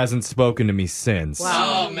Stewart hasn't spoken to me since.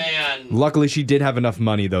 Oh, man. Luckily, she did have enough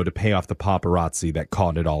money, though, to pay off the paparazzi that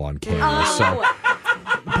caught it all on camera. So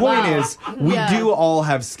the point is, we do all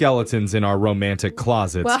have skeletons in our romantic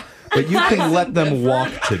closets, but you can let them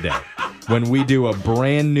walk today when we do a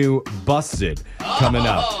brand new Busted coming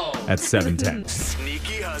up at 7:10.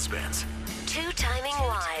 Sneaky husbands, Two-timing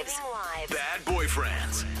wives. bad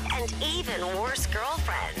boyfriends. And even worse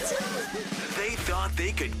girlfriends. They thought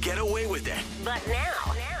they could get away with it. But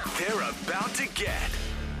now, They're about to get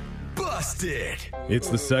busted. It's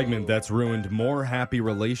the segment that's ruined more happy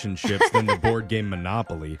relationships than the board game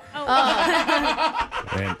Monopoly.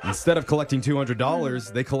 And instead of collecting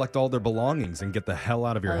 $200, they collect all their belongings and get the hell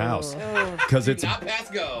out of your house. Because it's Not pass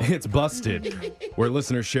go. It's Busted, where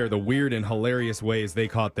listeners share the weird and hilarious ways they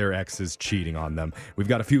caught their exes cheating on them. We've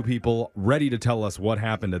got a few people ready to tell us what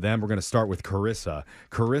happened to them. We're going to start with Carissa.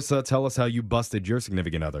 Carissa, tell us how you busted your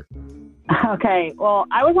significant other. Okay, well,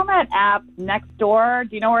 I was on that app Nextdoor.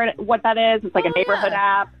 Do you know what that is? It's like a neighborhood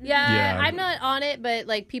app. Yeah, Yeah. I'm not on it, but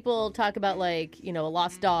like people talk about like, you know, a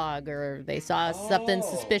lost dog or they saw something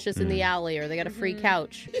suspicious in the alley or they got a free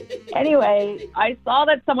couch. Anyway, I saw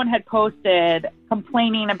that someone had posted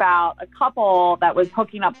complaining about a couple that was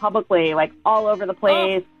hooking up publicly, like all over the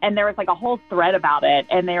place. And there was like a whole thread about it.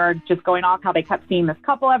 And they were just going off how they kept seeing this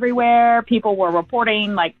couple everywhere. People were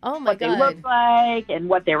reporting like Oh my what they God. looked like and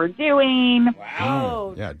what they were doing.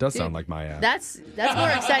 Wow. Yeah, it does sound like my app. That's more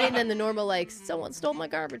exciting than the normal like someone stole my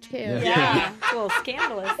garbage can. Yeah. It's a little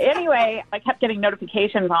scandalous. Anyway, I kept getting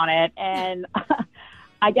notifications on it, and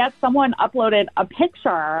I guess someone uploaded a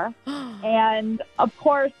picture, and of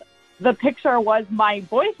course, the picture was my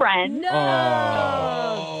boyfriend. No.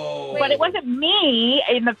 Oh. But it wasn't me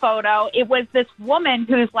in the photo. It was this woman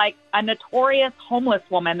who's like a notorious homeless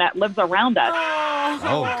woman that lives around us.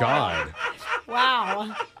 Oh, God.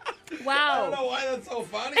 Wow. I don't know why that's so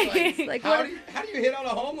funny. Like, how do you hit on a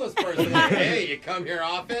homeless person? Like, hey, you come here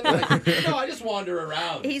often? Like, no, I just wander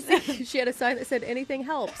around. She had a sign that said anything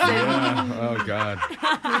helps. Oh, God.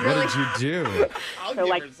 What did you do? I'll So, give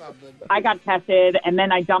like, her something. I got tested, and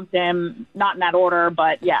then I dumped him. Not in that order,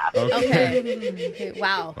 but yeah. Okay.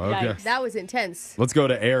 Wow. Okay. That was intense. Let's go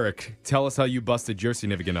to Eric. Tell us how you busted your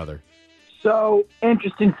significant other. So,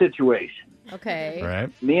 interesting situation. Okay. All right.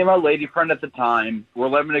 Me and my lady friend at the time, we're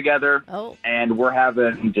living together, and we're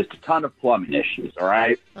having just a ton of plumbing issues, all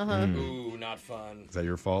right? Uh-huh. Ooh, not fun. Is that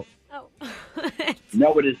your fault? Oh.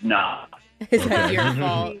 No, it is not. Is that your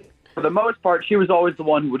fault? For the most part, she was always the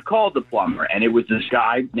one who would call the plumber, and it was this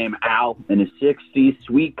guy named Al in his 60s,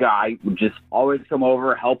 sweet guy, who would just always come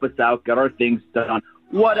over, help us out, get our things done,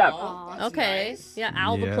 whatever. Okay. Nice. Yeah,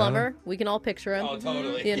 Al the Yeah. plumber. We can all picture him. Oh,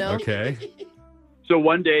 totally. You know? Okay. So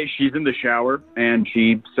one day she's in the shower and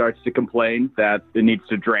she starts to complain that it needs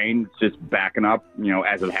to drain. It's just backing up,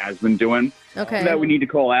 as it has been doing. Okay. That we need to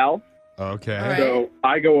call Al. Okay. All right. So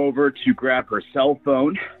I go over to grab her cell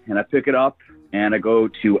phone and I pick it up and I go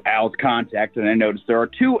to Al's contact and I notice there are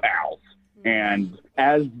two Al's. And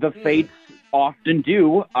as the fates often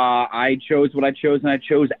do, I chose what I chose, and I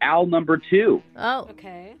chose Al number 2. Oh.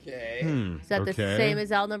 Okay. Okay. Is that the same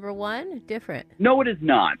as Al number 1? Different. No, it is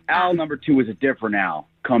not. Al number 2 is a different Al,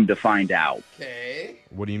 come to find out. Okay.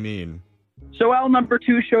 What do you mean? So Al number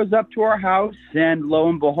 2 shows up to our house, and lo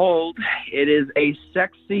and behold, it is a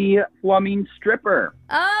sexy plumbing stripper.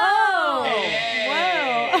 Oh. Hey.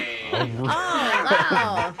 Oh,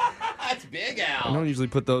 wow. That's big, I Al. don't usually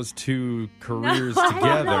put those two careers No,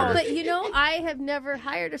 together. but I have never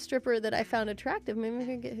hired a stripper that I found attractive. Maybe we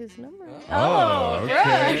can get his number. Oh,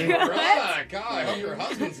 okay. Brooke, God, I hope your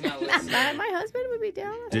husband's not listening. My husband would be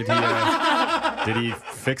down. Did he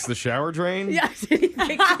fix the shower drain? Yeah, did he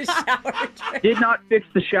fix the shower drain? Did not fix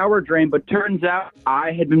the shower drain, but turns out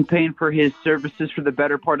I had been paying for his services for the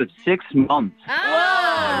better part of 6 months.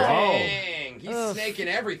 Dang, he's snaking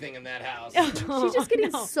everything in that house. She's just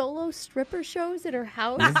getting solo stripper shows at her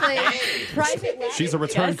house, like private. She's a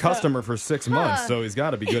return customer for 6 months, so he's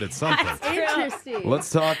got to be good at something. Interesting. Let's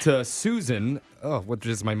talk to Susan. Oh, which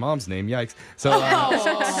is my mom's name. Yikes. So,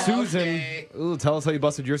 Susan, tell us how you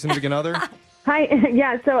busted your significant other. Hi.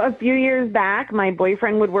 Yeah, so a few years back, my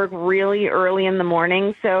boyfriend would work really early in the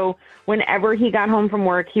morning. So whenever he got home from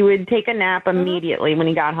work, he would take a nap immediately when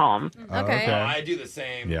he got home. Okay. Oh, I do the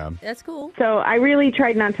same. Yeah. That's cool. So I really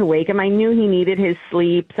tried not to wake him. I knew he needed his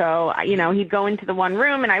sleep. So, he'd go into the one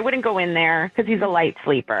room and I wouldn't go in there because he's a light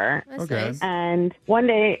sleeper. That's Okay. nice. And one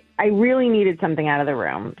day I really needed something out of the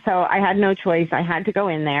room. So I had no choice. I had to go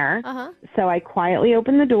in there. Uh-huh. So I quietly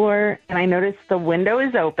opened the door and I noticed the window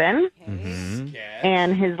is open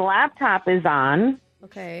and his laptop is on.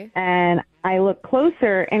 Okay. And I look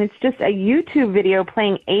closer and it's just a YouTube video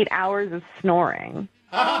playing 8 hours of snoring.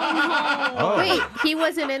 Oh. Wait, he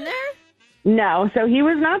wasn't in there? No, so he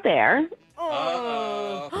was not there.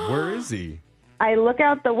 Where is he? I look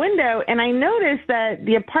out the window and I notice that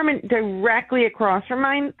the apartment directly across from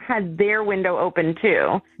mine had their window open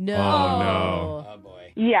too. No. Oh, no. Oh,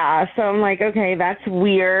 boy. Yeah, so I'm like, okay, that's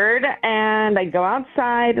weird. And I go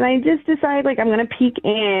outside and I just decide, I'm going to peek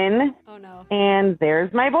in. Oh, no. And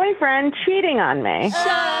there's my boyfriend cheating on me.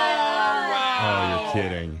 Oh, you're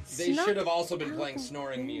kidding. They should have also been playing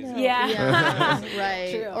snoring music. Yeah. Yeah.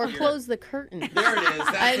 Right. True. Or close the curtain. There it is.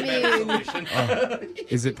 That's the better solution.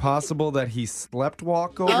 Is it possible that he slept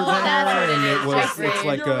walk over there that's what it and is, Jeffrey. it's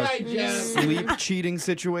like You're a right, Jeff. sleep cheating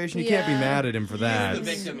situation? You can't be Yeah. mad at him for that. He's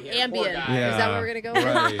the victim here. Poor Ambien. guy. Yeah. Is that what we're going to go with?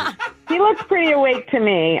 Right. He looks pretty awake to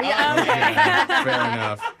me. Yeah, fair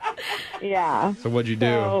enough. Yeah. So what'd you do?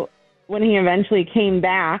 So when he eventually came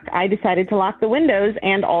back, I decided to lock the windows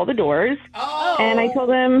and all the doors. Oh. And I told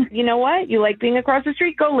him, you know what? You like being across the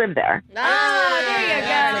street? Go live there. Ah, there you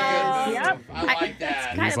That's a go. good move. I like that.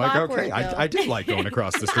 kind He's of like, awkward, okay, though. I did like going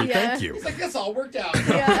across the street. Yeah. Thank you. It's like this all worked out.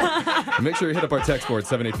 Make sure you hit up our text board,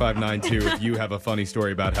 78592. If you have a funny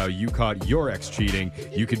story about how you caught your ex cheating,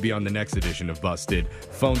 you could be on the next edition of Busted.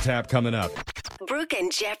 Phone tap coming up. Brooke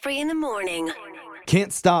and Jeffrey in the morning.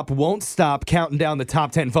 Can't stop, won't stop counting down the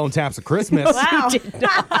top 10 phone taps of Christmas. Wow.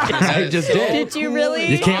 I just did. Did you really?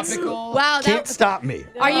 You can't, Wow. can't stop me.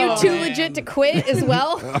 Are you too legit to quit as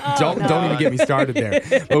well? Don't even get me started there.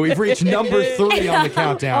 But we've reached number 3 on the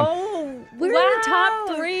countdown. Oh, We're in the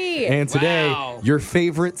top 3. And today, your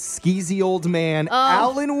favorite skeezy old man,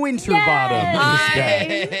 Alan Winterbottom.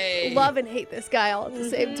 I love and hate this guy all at the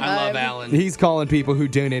same time. I love Alan. He's calling people who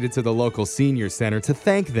donated to the local senior center to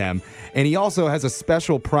thank them. And he also has a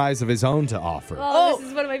special prize of his own to offer. Oh, this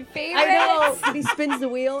is one of my favorites. I know. He spins the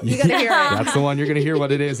wheel. You got to hear it. That's the one. You're going to hear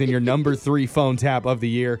what it is in your number 3 phone tap of the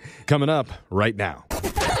year. Coming up right now.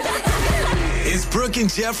 It's Brooke and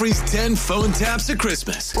Jeffrey's 10 phone taps of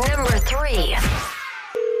Christmas. Number 3.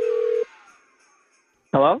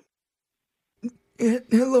 Hello?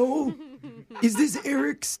 Hello? Is this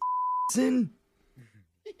Erickson?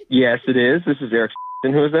 Yes, it is. This is Eric.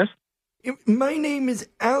 And who is this? My name is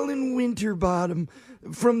Alan Winterbottom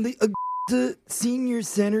from the Augusta Senior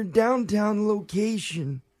Center downtown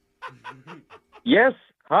location. Yes.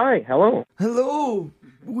 Hi. Hello. Hello.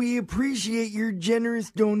 We appreciate your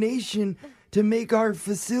generous donation to make our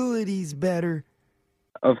facilities better.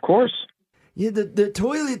 Of course. Yeah, the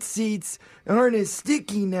toilet seats aren't as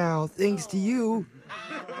sticky now, thanks to you.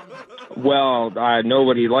 Well,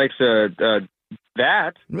 nobody likes that.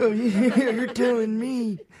 Well, you're telling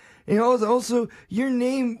me. And also, your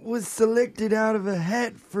name was selected out of a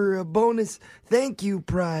hat for a bonus thank you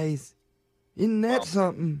prize. Isn't that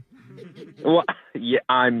something? Well, yeah,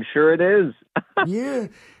 I'm sure it is. Yeah,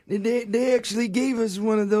 they actually gave us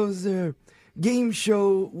one of those game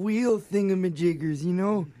show wheel thingamajiggers, you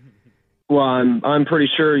know? Well, I'm pretty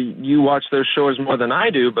sure you watch those shows more than I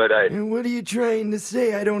do, but And what are you trying to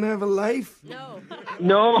say? I don't have a life?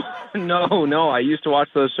 No. I used to watch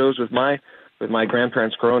those shows with my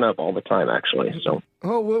grandparents growing up all the time, actually. So.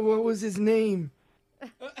 Oh, what was his name?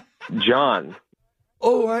 John.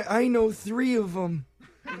 Oh, I know 3 of them.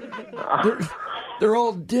 They're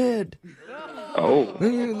all dead. Oh.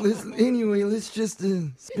 Anyway, let's just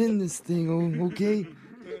spin this thing, okay?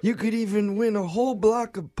 You could even win a whole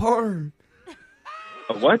block of parm.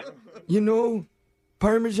 A what? You know,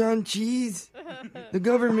 Parmesan cheese. The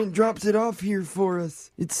government drops it off here for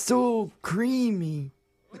us. It's so creamy.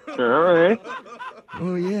 All right.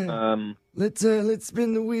 Oh yeah. Let's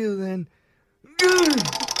spin the wheel then.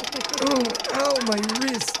 Oh, ow, my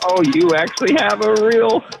wrist. Oh, you actually have a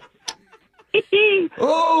real.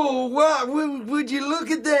 Oh, wow! Would you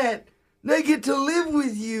look at that? I get to live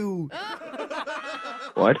with you.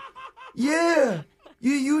 What? Yeah,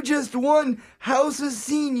 you just won House of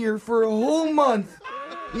Senior for a whole month.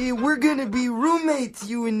 Yeah, we're gonna be roommates,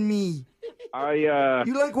 you and me.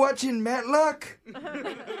 You like watching Matlock?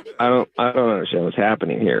 I don't understand what's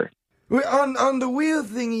happening here. On the wheel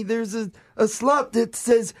thingy, there's a slot that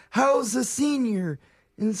says House of Senior.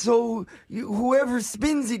 And so whoever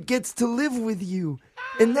spins it gets to live with you.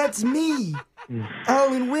 And that's me,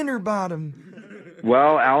 Alan Winterbottom.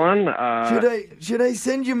 Well, Alan, Should I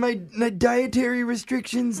send you my dietary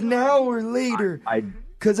restrictions now or later?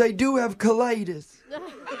 Because I do have colitis.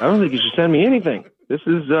 I don't think you should send me anything. This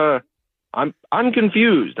is, I'm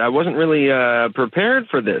confused. I wasn't really prepared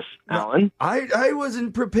for this, Alan. I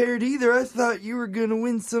wasn't prepared either. I thought you were going to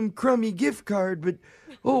win some crummy gift card, but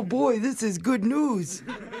oh boy, this is good news.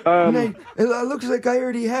 It looks like I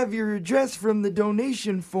already have your address from the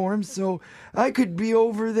donation form, so I could be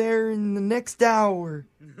over there in the next hour.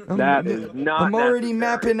 That is not I'm already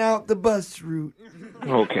necessary. mapping out the bus route.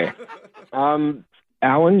 Okay.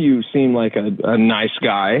 Alan, you seem like a nice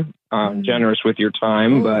guy, generous with your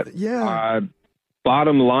time, but yeah.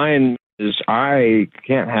 Bottom line is I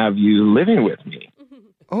can't have you living with me.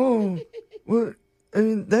 Oh, well, I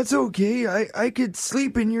mean, that's okay. I could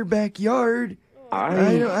sleep in your backyard.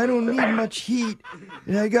 I don't need much heat.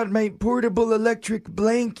 And I got my portable electric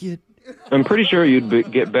blanket. I'm pretty sure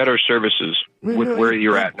you'd get better services with where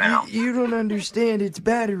you're at now. You don't understand. It's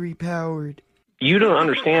battery powered. You don't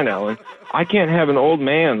understand, Alan. I can't have an old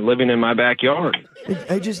man living in my backyard.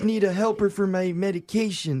 I just need a helper for my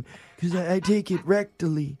medication because I take it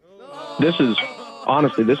rectally. This is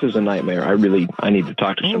a nightmare. I need to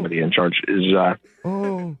talk to somebody in charge.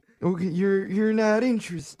 Oh, okay. You're not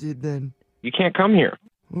interested then. You can't come here.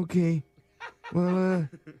 Okay. Well,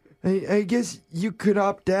 I guess you could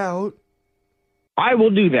opt out. I will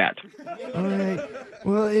do that. All right.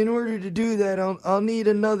 Well, in order to do that, I'll need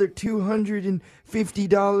another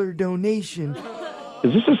 $250 donation.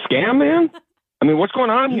 Is this a scam, man? I mean, what's going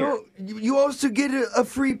on here? No, you also get a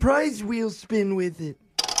free prize wheel spin with it.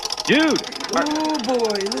 Dude! Oh,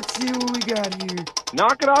 boy. Let's see what we got here.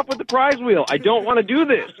 Knock it off with the prize wheel. I don't want to do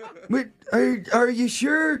this. But are you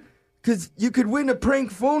sure? Because you could win a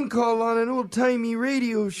prank phone call on an old-timey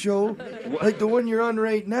radio show, like the one you're on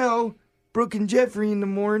right now, Brooke and Jeffrey in the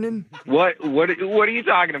morning. What are you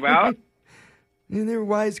talking about? And they're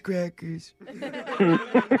wisecrackers.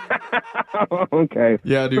 Okay.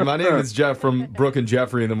 Yeah, dude, my name is Jeff from Brooke and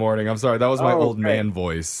Jeffrey in the morning. I'm sorry, that was my old man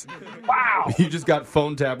voice. Wow. You just got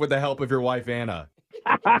phone tapped with the help of your wife, Anna.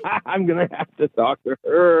 I'm going to have to talk to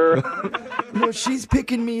her. No, she's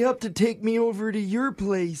picking me up to take me over to your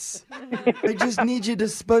place. I just need you to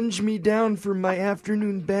sponge me down for my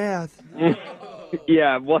afternoon bath.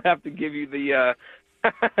 Yeah, we'll have to give you the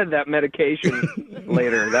that medication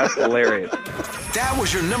later. That's hilarious. That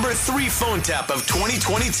was your number 3 phone tap of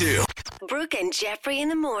 2022. Brooke and Jeffrey in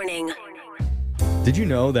the morning. Did you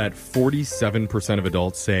know that 47% of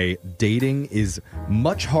adults say dating is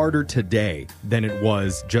much harder today than it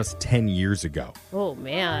was just 10 years ago? Oh,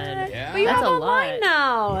 man. But you That's have a online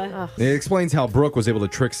now. It explains how Brooke was able to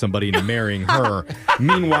trick somebody into marrying her.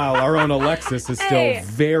 Meanwhile, our own Alexis is still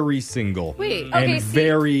very single and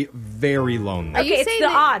very, very lonely. Okay, it's the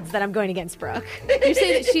odds that I'm going against Brooke. You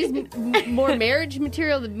say that she's more marriage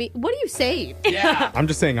material than me. What are you saying? Yeah. I'm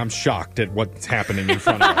just saying I'm shocked at what's happening in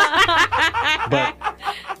front of us. But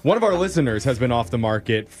one of our listeners has been off the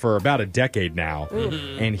market for about a decade now,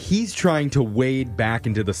 and he's trying to wade back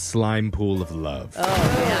into the slime pool of love. Oh,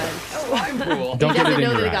 man. Slime pool. Don't get it in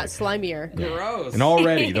know your that it eye. got slimier. Gross. And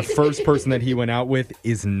already, the first person that he went out with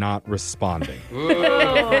is not responding.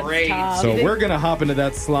 Ooh, great. So we're going to hop into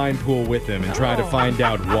that slime pool with him and try to find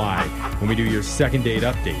out why when we do your second date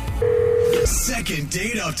update. Second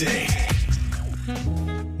date update.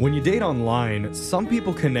 When you date online, some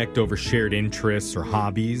people connect over shared interests or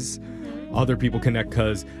hobbies. Other people connect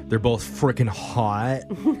because they're both freaking hot.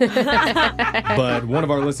 But one of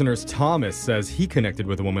our listeners, Thomas, says he connected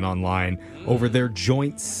with a woman online over their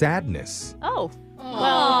joint sadness. Oh.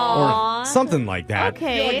 Well. Or something like that. I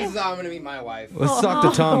feel like this is how I'm going to meet my wife. Let's talk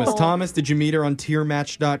to Thomas. Thomas, did you meet her on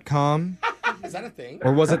tiermatch.com? Is that a thing?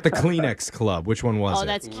 Or was it the Kleenex Club? Which one was it? Oh,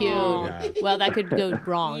 that's cute. Yeah. Well, that could go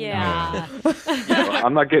wrong. Yeah.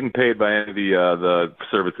 I'm not getting paid by any of the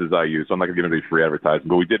services I use, so I'm not going to give any free advertising,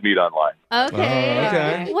 but we did meet online. Okay.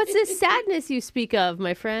 Okay. What's this sadness you speak of,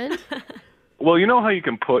 my friend? Well, you know how you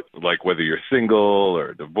can put, like, whether you're single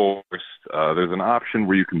or divorced, there's an option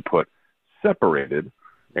where you can put separated,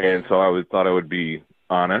 and so I thought I would be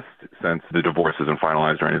honest since the divorce isn't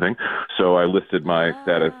finalized or anything, so I listed my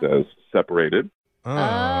status as separated.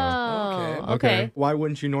 Oh, okay. Why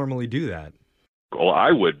wouldn't you normally do that? Well,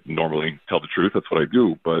 I would normally tell the truth. That's what I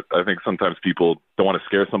do. But I think sometimes people don't want to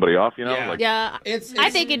scare somebody off, you know? Yeah. Yeah, It's I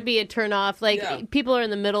think it'd be a turn off. Like, people are in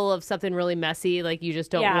the middle of something really messy. Like, you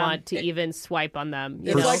just don't want to even swipe on them.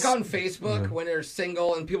 You It's know? like on Facebook when they're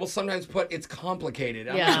single and people sometimes put it's complicated.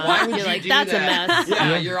 I'm Yeah. like, why would You're you like, do that's a that? mess.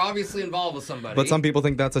 Yeah, you're obviously involved with somebody. But some people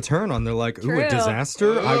think that's a turn on. They're like, ooh, True. a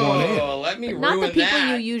disaster? I want in. Oh, let me Not the ruin people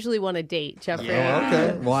that. you usually want to date, Jeffrey. Yeah.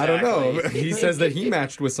 Okay. Well, I don't know. Exactly. He says that he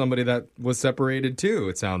matched with somebody that was separated too,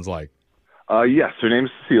 it sounds like. Yes, her name's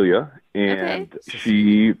Cecilia, and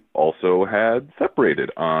she also had separated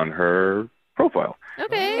on her profile.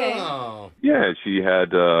 Okay. Oh. Yeah, she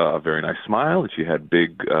had a very nice smile, and she had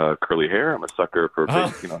big curly hair. I'm a sucker for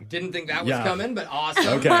big, you know. Didn't think that was Yeah. coming, but awesome.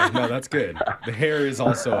 Okay, no, that's good. The hair is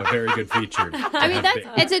also a very good feature. I mean,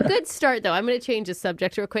 it's a good start, though. I'm going to change the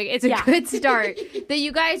subject real quick. It's a good start that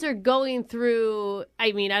you guys are going through.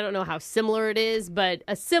 I mean, I don't know how similar it is, but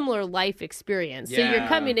a similar life experience. So you're Yeah.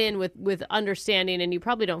 coming in with understanding, and you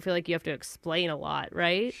probably don't feel like you have to explain a lot,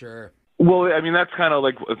 right? Sure. Well, I mean, that's kind of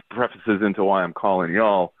like prefaces into why I'm calling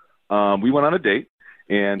y'all. We went on a date,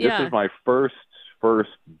 and this is my first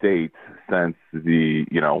date since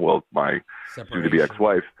my soon-to-be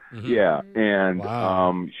ex-wife. Mm-hmm. Yeah,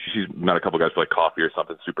 and she's met a couple guys for like coffee or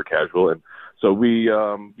something super casual, and so we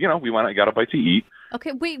went and got a bite to eat.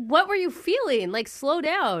 Okay, wait, what were you feeling? Like, slow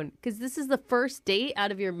down, because this is the first date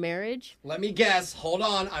out of your marriage. Let me guess. Hold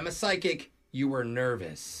on. I'm a psychic. You were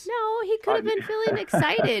nervous. No, he could have been feeling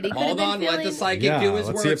excited. He could have Hold been on. feeling... Let the psychic Yeah, do his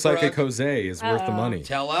let's work. see if Psychic Brooke. Jose is worth the money.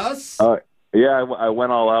 Tell us. Yeah, I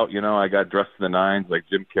went all out. I got dressed to the nines, like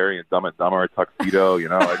Jim Carrey in Dumb and Dumber, tuxedo.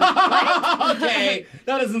 Okay,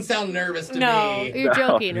 that doesn't sound nervous to me. You're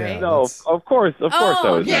joking, right? No, of course I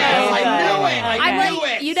was. Yes, I knew it. I'm I knew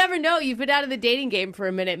like, it. you never know. You've been out of the dating game for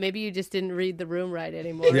a minute. Maybe you just didn't read the room right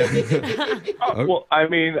anymore. Well, I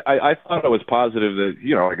mean, I thought it was positive that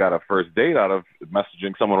I got a first date out of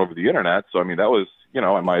messaging someone over the internet. So I mean, that was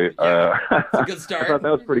It's a good start. I thought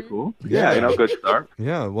that was pretty cool. Yeah, good start.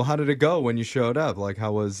 Yeah, well, how did it go when you showed up? Like,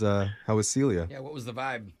 how was Celia? Yeah, what was the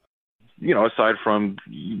vibe? Aside from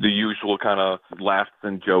the usual kind of laughs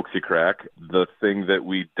and jokes you crack, the thing that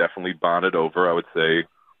we definitely bonded over, I would say,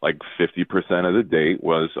 like 50% of the date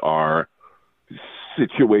was our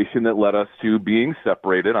situation that led us to being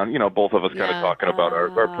separated on, both of us kind of talking about our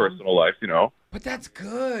personal lives, But that's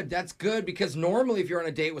good. That's good because normally if you're on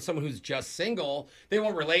a date with someone who's just single, they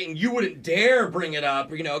won't relate and you wouldn't dare bring it up,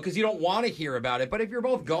 because you don't want to hear about it. But if you're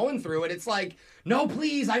both going through it, it's like, no,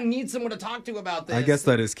 please, I need someone to talk to about this. I guess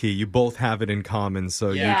that is key. You both have it in common,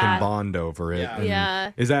 so you can bond over it.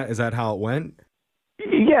 Yeah. Is that how it went?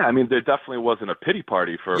 Yeah, I mean, there definitely wasn't a pity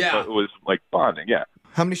party but it was like bonding, yeah.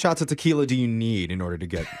 How many shots of tequila do you need in order to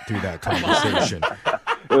get through that conversation?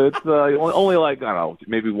 It's only like, I don't know,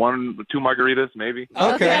 maybe 1-2 margaritas, maybe.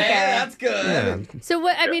 Okay, that's good. Yeah. So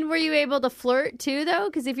were you able to flirt too, though?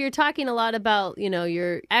 Because if you're talking a lot about,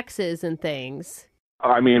 your exes and things.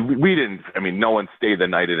 I mean, no one stayed the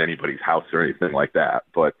night at anybody's house or anything like that.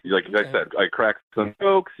 But like I said, I cracked some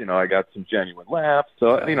jokes, I got some genuine laughs.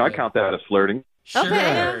 So, I count that as flirting.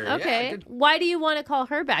 Sure. Okay. Why do you want to call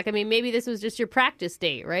her back? I mean, maybe this was just your practice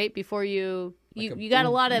date, right? Before you got a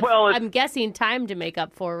lot of, I'm guessing, time to make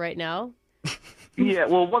up for right now. Yeah,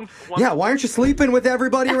 well, once Yeah, why aren't you sleeping with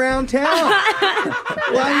everybody around town?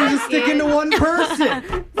 Why are you just sticking to one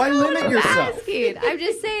person? Why limit yourself? I'm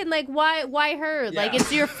just saying, why her? Yeah. Like,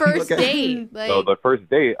 it's your first date. So the first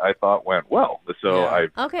date I thought went well. So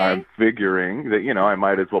I'm figuring that, I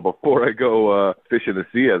might as well, before I go fish in the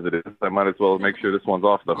sea as it is, I might as well make sure this one's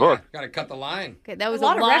off the hook. Got to cut the line. Okay, that was a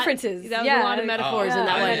lot of references. That was a lot of metaphors in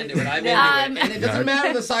that one. I'm into it. And it doesn't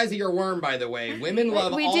matter the size of your worm, by the way. Women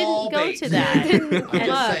love we all didn't go bait. to that. I'm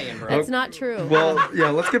just saying, bro. That's not true. Well,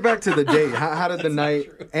 let's get back to the date. How did the night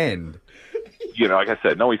end? Like I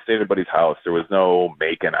said, no, we stayed at anybody's house. There was no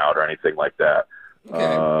making out or anything like that.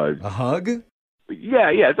 Okay. A hug?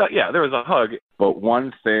 Yeah, there was a hug. But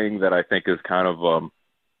one thing that I think is kind of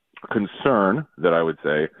concern that I would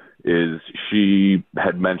say is she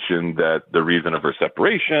had mentioned that the reason of her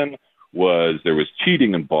separation was there was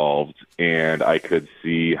cheating involved, and I could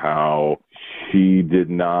see how she did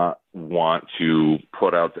not want to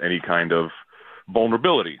put out any kind of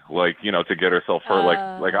vulnerability, to get herself hurt,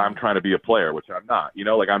 like I'm trying to be a player, which I'm not,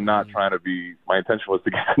 I'm not trying to be, my intention was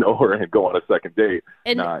to get to know her and go on a second date.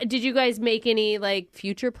 And did you guys make any,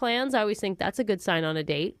 future plans? I always think that's a good sign on a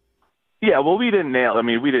date. Yeah, well, we didn't nail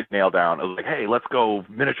down, it was like, hey, let's go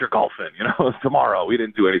miniature golfing, tomorrow. We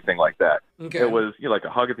didn't do anything like that. Okay. It was like a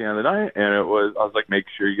hug at the end of the night, and I was like, make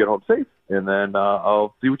sure you get home safe, and then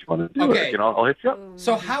I'll see what you want to do. Okay. I'll hit you up.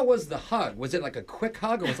 So how was the hug? Was it like a quick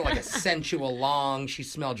hug, or was it like a sensual long, she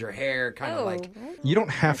smelled your hair, kind of like... You don't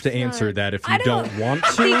have to answer that if you don't want to.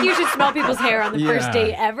 I think you should smell people's hair on the first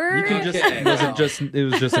date ever. You can it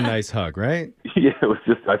was just a nice hug, right? Yeah, it was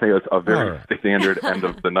just, I think it was a very standard end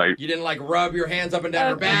of the night. You didn't rub your hands up and down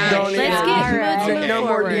her back? No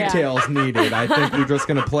more details needed. I think we're just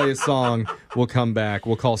going to play a song. We'll come back.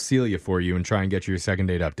 We'll call Celia for you and try and get you your second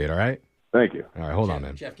date update, all right? Thank you. All right, hold on,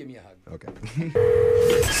 man. Jeff, give me a hug. Okay.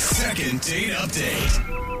 Second date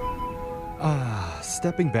update.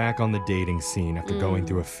 Stepping back on the dating scene after going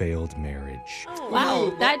through a failed marriage.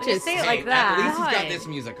 Wow, that just say it like that. At least he's got this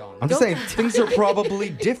music on. I'm just saying, things are probably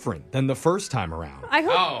different than the first time around. I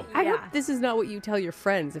hope this is not what you tell your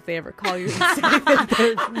friends if they ever call you and say that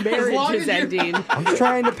their marriage is ending. I'm just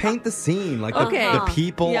trying to paint the scene. The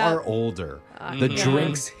people are older. The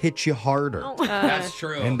drinks hit you harder. That's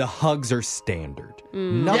true. And the hugs are standard.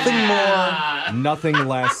 Nothing more, nothing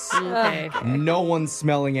less. Okay. No one's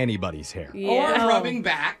smelling anybody's hair. Or rubbing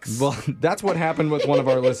backs. Well, that's what happened with one of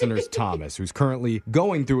our listeners, Thomas, who's currently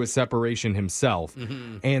going through a separation himself.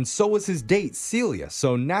 And so was his date, Celia.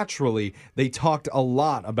 So naturally, they talked a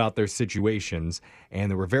lot about their situations, and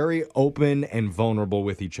they were very open and vulnerable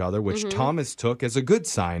with each other, which Thomas took as a good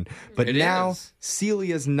sign. But now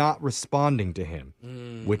Celia's not responding to him,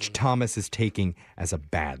 which Thomas is taking as a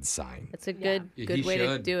bad sign. That's a good way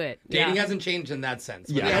to do it. Dating hasn't changed in that sense.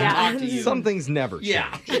 Yeah. Talk to you. Some things never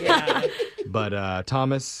change. Yeah. But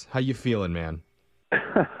Thomas, how you feeling, man?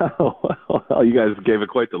 Well, you guys gave it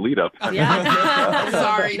quite the lead up. Yeah.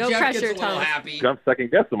 Sorry, no Jeff pressure, gets a little Thomas. happy. I'm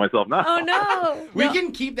second guessing myself now. Oh, no. We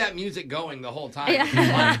can keep that music going the whole time.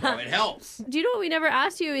 Yeah. It helps. Do you know what we never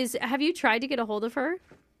asked you is, have you tried to get a hold of her?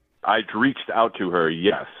 I reached out to her,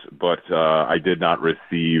 yes, but I did not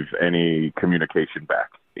receive any communication back.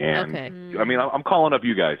 And I mean, I'm calling up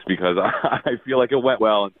you guys because I feel like it went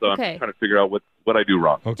well, and so I'm trying to figure out what I do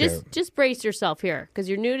wrong. Just brace yourself here, because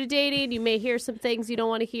you're new to dating. You may hear some things you don't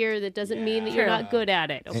want to hear. That doesn't mean that you're not good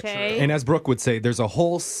at it, okay? And as Brooke would say, there's a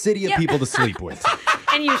whole city of people to sleep with.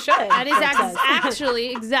 And you should. That is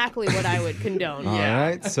actually exactly what I would condone. All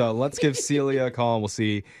right, so let's give Celia a call, and we'll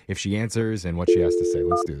see if she answers and what she has to say.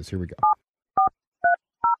 Let's do this. Here we go.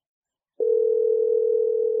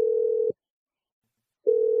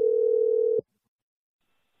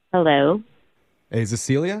 Hello. Hey, is this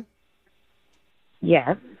Celia?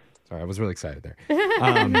 Yes. Sorry, I was really excited there.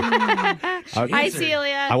 Hi,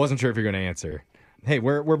 Celia. I wasn't sure if you're going to answer. Hey,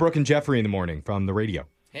 we're Brooke and Jeffrey in the morning from the radio.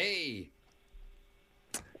 Hey.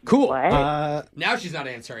 Cool. Now she's not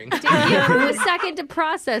answering. Give you a second to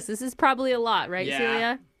process. This is probably a lot, right,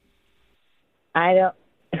 Celia? I don't.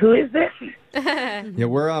 Who is this? Yeah,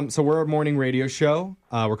 we're a morning radio show.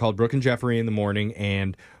 We're called Brooke and Jeffrey in the morning,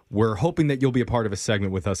 and we're hoping that you'll be a part of a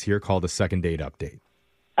segment with us here called a second date update.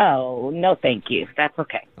 Oh, no, thank you. That's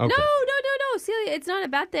okay. Okay. No, Celia, it's not a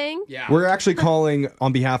bad thing. Yeah. We're actually calling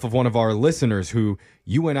on behalf of one of our listeners who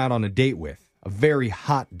you went out on a date with. A very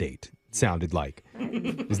hot date, it sounded like.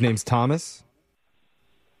 His name's Thomas.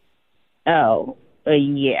 Oh,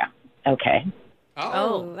 yeah. Okay.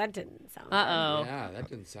 Oh, that didn't sound Uh-oh. Yeah, that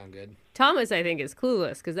didn't sound good. Thomas, I think, is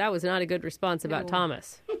clueless because that was not a good response about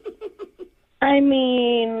Thomas. I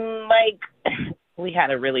mean, like, we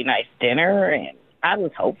had a really nice dinner, and I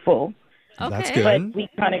was hopeful. Okay. That's good. But we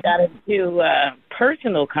kind of got into a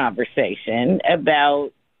personal conversation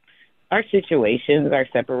about our situations, our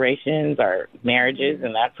separations, our marriages,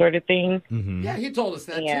 and that sort of thing. Mm-hmm. Yeah, he told us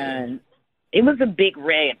that, And it was a big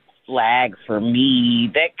red flag for me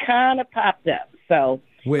that kind of popped up. So,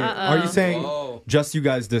 Wait, are you saying Whoa. just you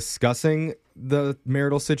guys discussing the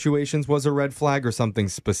marital situations was a red flag or something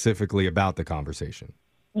specifically about the conversation?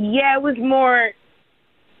 yeah, it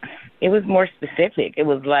was more specific. It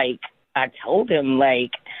was like, I told him,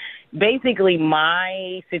 like, basically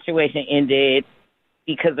my situation ended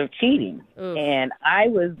because of cheating. Oof. And I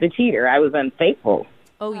was the cheater. I was unfaithful.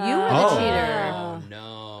 Oh, you were the cheater. Oh,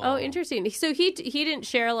 no. Oh, interesting. So he didn't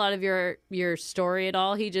share a lot of your story at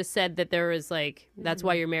all. He just said that there was like that's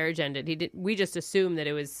why your marriage ended. We just assumed that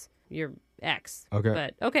it was your ex. Okay.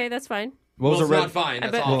 But okay, that's fine. What was Well, a it's red not fine.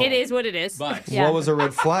 That's But all. it is what it is. But What was a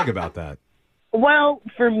red flag about that? Well,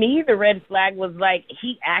 for me, the red flag was like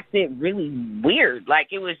he acted really weird. Like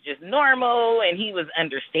it was just normal and he was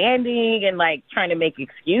understanding and like trying to make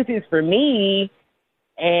excuses for me.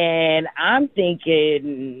 And I'm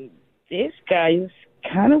thinking, this guy's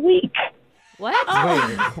kind of weak. What?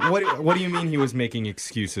 Wait, what do you mean he was making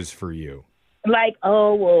excuses for you? Like,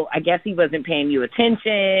 oh, well, I guess he wasn't paying you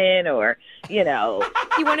attention or, you know.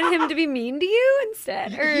 You wanted him to be mean to you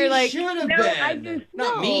instead? Or He like, should have No, been. I just-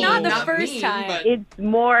 not no. mean. Not the not first mean, time. But It's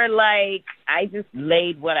more like I just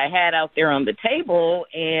laid what I had out there on the table,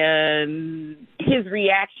 and his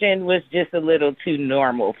reaction was just a little too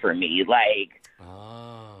normal for me. Like,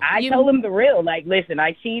 I told him the real, like, listen,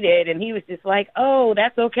 I cheated, and he was just like, oh,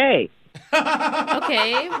 that's okay.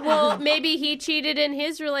 Okay, well, maybe he cheated in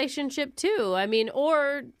his relationship too. I mean,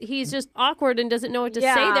 or he's just awkward and doesn't know what to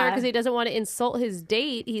say there Yeah. because he doesn't want to insult his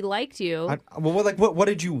date. He liked you. What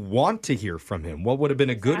did you want to hear from him? What would have been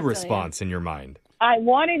a good response in your mind? I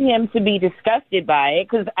wanted him to be disgusted by it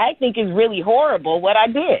because I think it's really horrible what I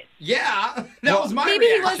did. yeah, that was my maybe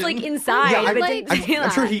reaction. he was like inside, Yeah, but I'm didn't feel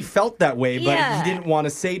I'm sure that. he felt that way, but Yeah. he didn't want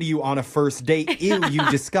to say to you on a first date, ew, you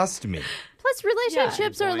disgust me. Plus,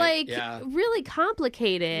 relationships Good are point. like Yeah. really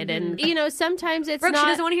complicated, and you know sometimes it's Brooke, she not.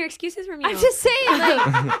 doesn't want to hear excuses from you. I'm just saying,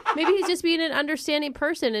 like maybe he's just being an understanding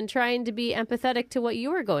person and trying to be empathetic to what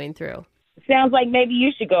you were going through. Sounds like maybe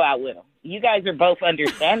you should go out with him. You guys are both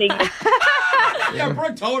understanding. Yeah,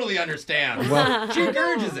 Brooke totally understands. Well, she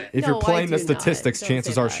encourages it. If No, you're playing I the do not. statistics, Don't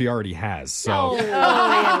chances say are that. she already has. So Oh,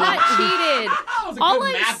 I have not cheated. was a All good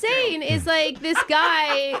I'm math saying is like this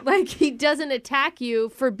guy, like he doesn't attack you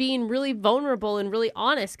for being really vulnerable and really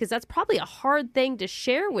honest, because that's probably a hard thing to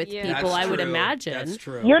share with Yeah. people. That's I would true. imagine. That's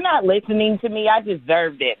true. You're not listening to me. I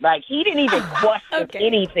deserved it. Like, he didn't even question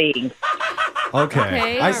anything.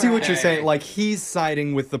 Okay. I see what you're alright. saying. Like he's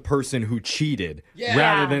siding with the person who cheated Yeah.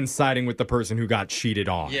 rather than siding with the person who got cheated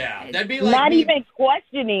on. Yeah, that'd be like Not me- even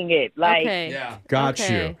questioning it. Like, Okay. Yeah. Got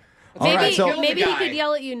Okay. you. Maybe, All right, so maybe he guy. could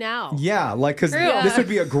yell at you now. yeah, like because this would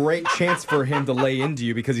be a great chance for him to lay into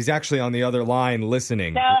you because he's actually on the other line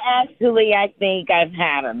listening. no, actually, I think I've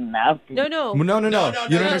had enough. No, no. No, No, you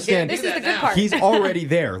don't you understand. can't do This is that the good now. part. He's already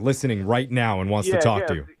there listening right now and wants to talk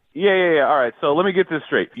to you. Yeah. All right, so let me get this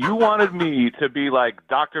straight. You wanted me to be like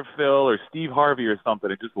Dr. Phil or Steve Harvey or something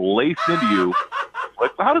and just lace into you.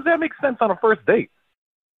 Like, how does that make sense on a first date?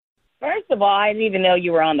 First of all, I didn't even know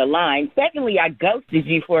you were on the line. Secondly, I ghosted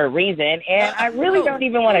you for a reason, and I really don't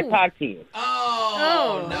even want to talk to you.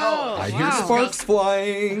 Oh, no. I hear sparks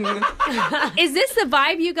flying. Is this the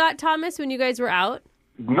vibe you got, Thomas, when you guys were out?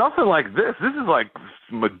 Nothing like this. This is like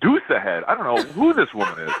Medusa head. I don't know who this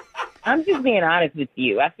woman is. I'm just being honest with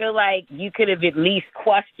you. I feel like you could have at least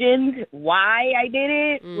questioned why I did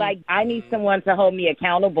it. Like, I need someone to hold me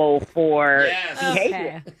accountable for Yes.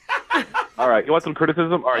 behavior. All right, you want some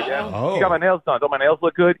criticism? All right, yeah. Oh. You got my nails done. Don't my nails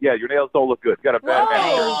look good? Yeah, your nails don't look good. You got a bad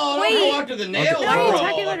manicure. Oh, don't go after the nails, Why are you bro.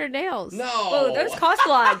 talking about her nails? No. Oh, those cost a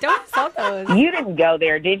lot. Don't insult those. You didn't go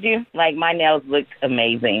there, did you? Like, my nails looked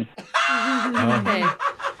amazing. Okay.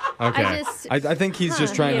 Okay. I think he's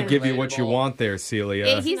just trying to give you what you want there,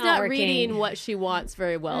 Celia. He's not not working. reading what she wants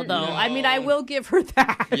very well, though. I mean, I will give her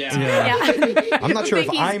that. Yeah. I'm not sure if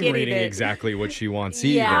think he's I'm getting reading it. exactly what she wants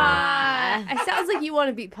either. Yeah. It sounds like you want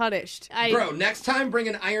to be punished. Bro, next time bring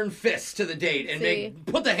an iron fist to the date and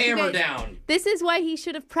put the hammer You guys- down. This is why he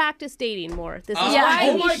should have practiced dating more. This is Oh, why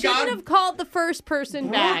oh he my shouldn't God. have called the first person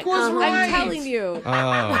back. was right. I'm telling you.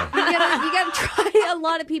 Oh. You gotta try a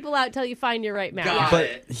lot of people out till you find your right match.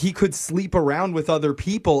 But he could sleep around with other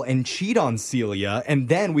people and cheat on Celia, and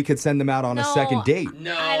then we could send them out on a second date.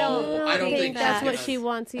 No, I don't think that's what she's she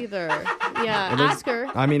wants either. Yeah, Well, there's- ask her.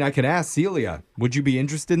 I mean, I could ask Celia. Would you be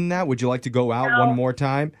interested in that? Would you like to go out one more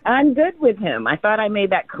time? I'm good with him. I thought I made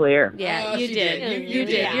that clear. Yeah, you she did. did. You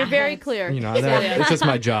did. You're very clear. You know, it's just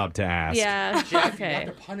my job to ask. Yeah. Jeff, you Okay. have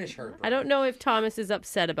to punish her. I don't know if Thomas is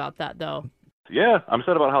upset about that though. Yeah, I'm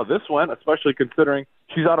sad about how this went, especially considering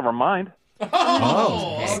she's out of her mind.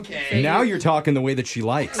 Oh, okay. Now you're talking the way that she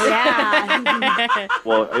likes. Yeah.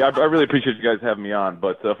 Well, I really appreciate you guys having me on,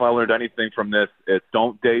 but if I learned anything from this, it's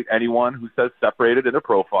don't date anyone who says separated in their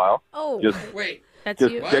profile. Oh, Just Wait. that's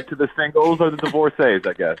Just you. stick to the singles or the divorcees,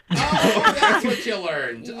 I guess. Oh, that's what you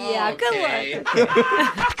learned. Yeah, okay. good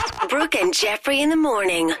luck. Brooke and Jeffrey in the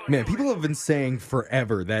morning. Man, people have been saying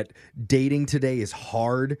forever that dating today is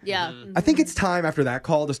hard. Yeah. I think it's time after that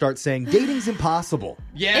call to start saying dating's impossible.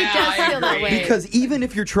 Yeah, It does I feel that agree. way. Because even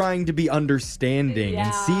if you're trying to be understanding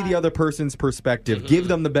and see the other person's perspective, give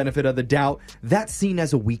them the benefit of the doubt, that's seen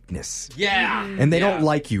as a weakness. Yeah. And they don't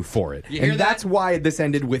like you for it. You hear And that? that's why this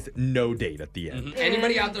ended with no date at the end.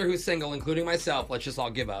 Anybody out there who's single, including myself, let's just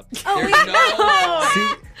all give up. Oh, There's wait. no.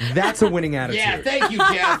 See, that's a winning attitude. Yeah, thank you,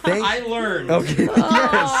 Jeff. Thank- I learned. Okay.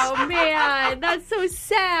 Oh man, that's so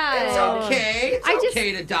sad. It's okay. It's I just-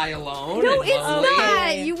 okay to die alone. No, and it's lonely.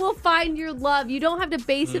 not. You will find your love. You don't have to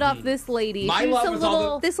base it off this lady. My She was love a was all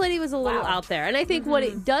little. This lady was a little out there, and I think what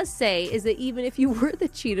it does say is that even if you were the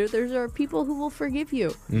cheater, there are people who will forgive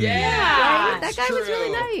you. Yeah, Right? That guy was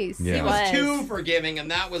really nice. Yeah. He was too forgiving,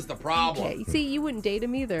 and that was the problem. Okay. See, you wouldn't date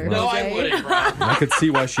him either. No, I Jose. wouldn't, bro. I could see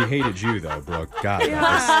why she hated you, though, Brooke. God,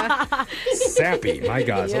 that was sappy. My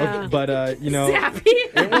God. Yeah. Okay, but, you know. Sappy.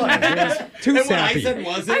 It was too And what I sappy. said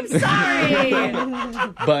wasn't. I'm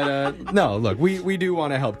sorry. But no, look, we do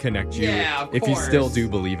want to help connect you Yeah, of if you course. still do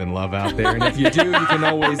believe in love out there. And if you do, you can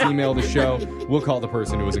always email the show. We'll call the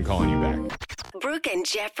person who isn't calling you back. Brooke and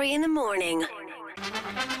Jeffrey in the morning.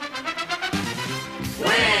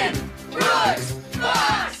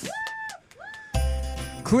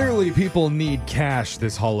 Clearly, people need cash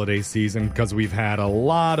this holiday season because we've had a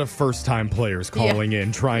lot of first-time players calling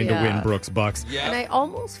in trying to win Brooks Bucks. And I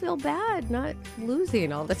almost feel bad not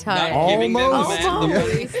losing all the time. Not giving them the Almost.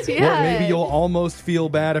 Almost, yeah. Well, maybe you'll almost feel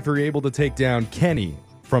bad if you're able to take down Kenny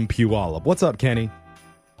from Puyallup. What's up, Kenny?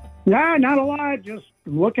 Nah, not a lot. Just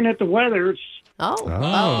looking at the weather. It's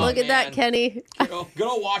Oh, look at that, Kenny. Good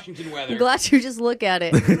old Washington weather. I'm glad you just look at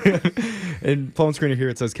it. And phone screener here,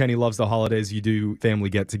 it says Kenny loves the holidays. You do family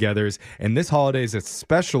get-togethers. And this holiday is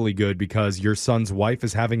especially good because your son's wife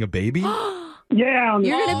is having a baby. yeah.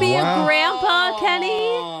 You're going to be Wow. a grandpa,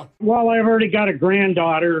 Kenny? Well, I've already got a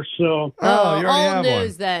granddaughter, so Oh, you already all have one.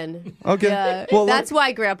 news then. Okay. Yeah, Well, that's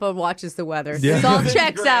why Grandpa watches the weather. Yeah. This all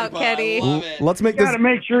checks out, Grandpa, Kenny. I love it. Let's make got this to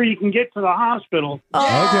make sure you can get to the hospital. okay.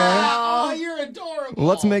 Oh, you're adorable. Well,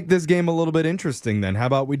 let's make this game a little bit interesting then. How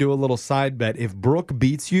about we do a little side bet? If Brooke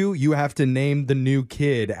beats you, you have to name the new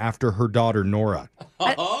kid after her daughter, Nora.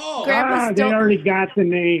 Oh, Grandpas They don't. already got the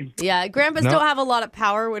name. Yeah, grandpas No. don't have a lot of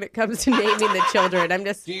power when it comes to naming the children. I'm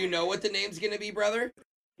just do you know what the name's going to be, brother?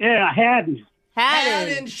 Yeah, Haddon.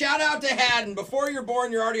 Haddon. Shout out to Haddon. Before you're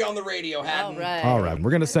born, you're already on the radio, Haddon. All right. All right, we're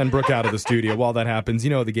going to send Brooke out of the studio. While that happens, you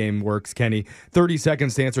know how the game works, Kenny. 30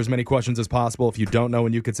 seconds to answer as many questions as possible. If you don't know,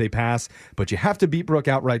 and you could say pass, but you have to beat Brooke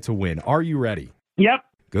outright to win. Are you ready? Yep.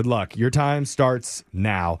 Good luck. Your time starts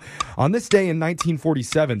now. On this day in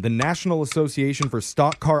 1947, the National Association for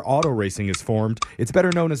Stock Car Auto Racing is formed. It's better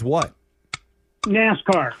known as what?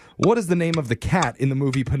 NASCAR. What is the name of the cat in the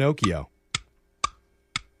movie Pinocchio?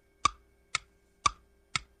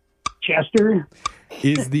 Chester.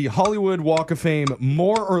 Is the Hollywood Walk of Fame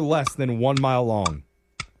more or less than 1 mile long?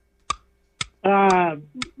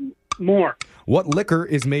 More. What liquor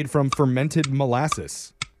is made from fermented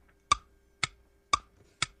molasses?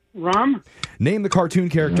 Rum. Name the cartoon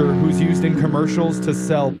character who's used in commercials to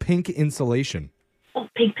sell pink insulation. Oh,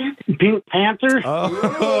 Pink Panther. Pink Panther.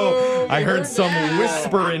 Oh, I heard some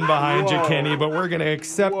whispering behind you, Kenny, but we're going to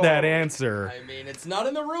accept that answer. I mean, it's not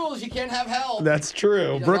in the rules. You can't have help. That's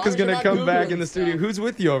true. As Brooke long is as you're going to not come back Googling in the studio. Who's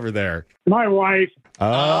with you over there? My wife. Oh,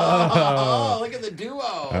 Oh. look at the duo.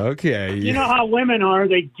 Okay. You know how women are;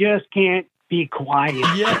 they just can't be quiet.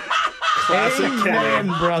 Yeah. Classic Amen,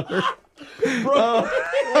 Kenny. brother. Brooke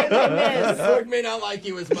may not like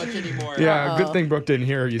you as much anymore. Yeah, good thing Brooke didn't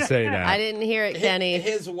hear you say that. I didn't hear it, Kenny.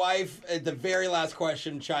 His wife, at the very last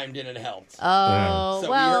question, chimed in and helped. Oh, So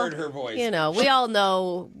well, we heard her voice. You know, we all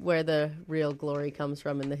know where the real glory comes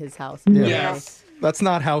from in his house. Yeah. Yes. That's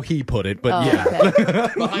not how he put it, but Oh, yeah. okay.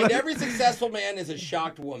 Behind every successful man is a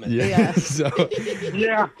shocked woman. Yeah. So,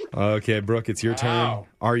 Yeah. okay, Brooke, it's your turn.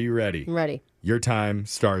 Are you ready? I'm ready. Your time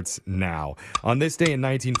starts now. On this day in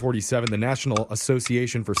 1947, the National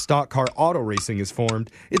Association for Stock Car Auto Racing is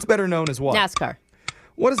formed. It's better known as what? NASCAR.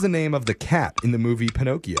 What is the name of the cat in the movie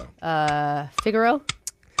Pinocchio? Figaro?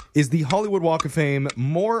 Is the Hollywood Walk of Fame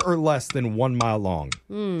more or less than 1 mile long?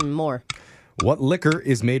 More. What liquor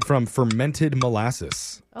is made from fermented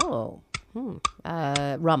molasses? Oh.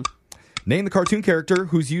 Rum. Name the cartoon character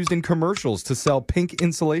who's used in commercials to sell pink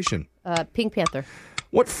insulation. Pink Panther.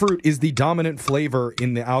 What fruit is the dominant flavor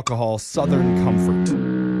in the alcohol Southern Comfort?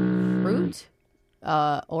 Fruit?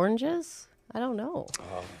 Oranges? I don't know.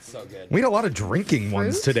 Oh, so good. We had a lot of drinking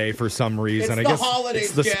ones today for some reason. It's I the guess holidays,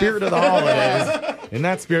 it's the Jeff. spirit of the holidays. In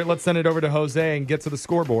that spirit, let's send it over to Jose and get to the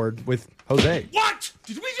scoreboard with Jose. What?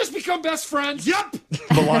 Did we just become best friends? Yep.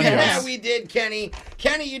 Yeah, we did, Kenny.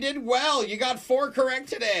 Kenny, you did well. You got 4 correct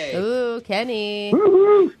today. Ooh, Kenny.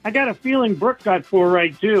 Woo-hoo. I got a feeling Brooke got 4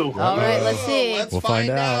 right, too. All right, let's see. Let's We'll find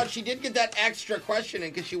find out. out. She did get that extra question in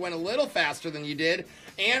because she went a little faster than you did.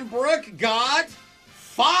 And Brooke got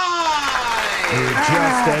 5. You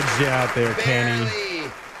just edged you out there, Kenny.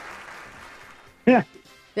 Barely. Yeah.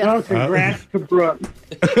 Well, congrats to Brooke.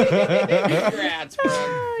 Congrats,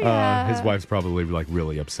 Brooke. His wife's probably like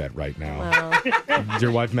really upset right now. Is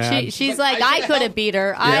your wife mad? She's like, I could have beat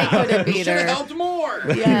her. I could have beat Should have her. helped more.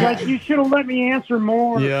 Yeah. You should have let me answer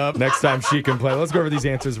more. Yep. Next time she can play. Let's go over these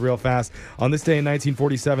answers real fast. On this day in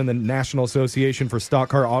 1947, the National Association for Stock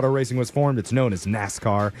Car Auto Racing was formed. It's known as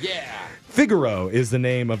NASCAR. Yeah. Figaro is the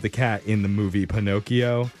name of the cat in the movie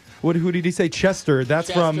Pinocchio. Who did he say? Chester. That's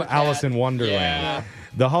Chester from cat. Alice in Wonderland. Yeah.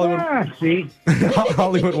 The See?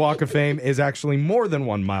 Hollywood Walk of Fame is actually more than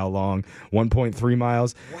 1 mile long, 1.3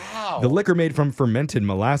 miles. Wow. The liquor made from fermented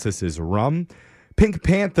molasses is rum. Pink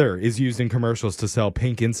Panther is used in commercials to sell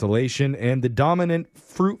pink insulation, and the dominant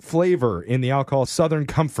fruit flavor in the alcohol Southern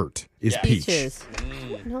Comfort is peach. Peaches. I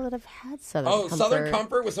don't know that I've had Southern Oh, Comfort. Southern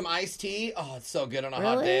Comfort with some iced tea. Oh, it's so good on a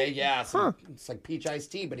hot Really? day. Yeah, it's like peach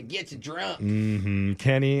iced tea, but it gets you drunk.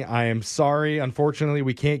 Kenny, I am sorry. Unfortunately,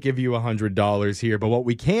 we can't give you $100 here, but what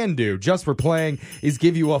we can do, just for playing, is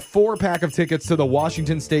give you a 4-pack of tickets to the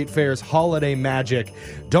Washington State Fair's Holiday Magic.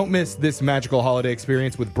 Don't miss this magical holiday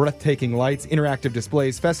experience with breathtaking lights, interactive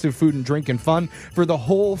displays, festive food and drink, and fun for the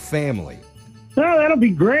whole family. Oh, that'll be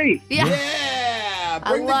great. Yeah. Yeah, I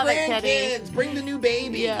bring the love it, Kenny. grandkids, bring the new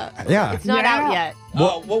baby. Yeah. It's not out yet.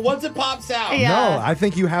 Oh, well, once it pops out. Yeah. No, I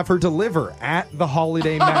think you have her deliver at the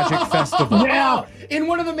Holiday Magic Festival. Yeah. In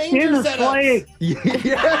one of the manger In the setups. sleigh.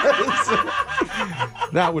 Yes.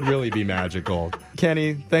 That would really be magical.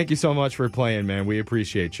 Kenny, thank you so much for playing, man. We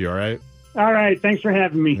appreciate you, all right? All right. Thanks for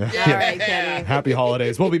having me. All right, Kenny. Happy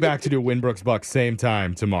holidays. We'll be back to do Winbrooks Bucks same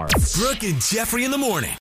time tomorrow. Brooke and Jeffrey in the morning.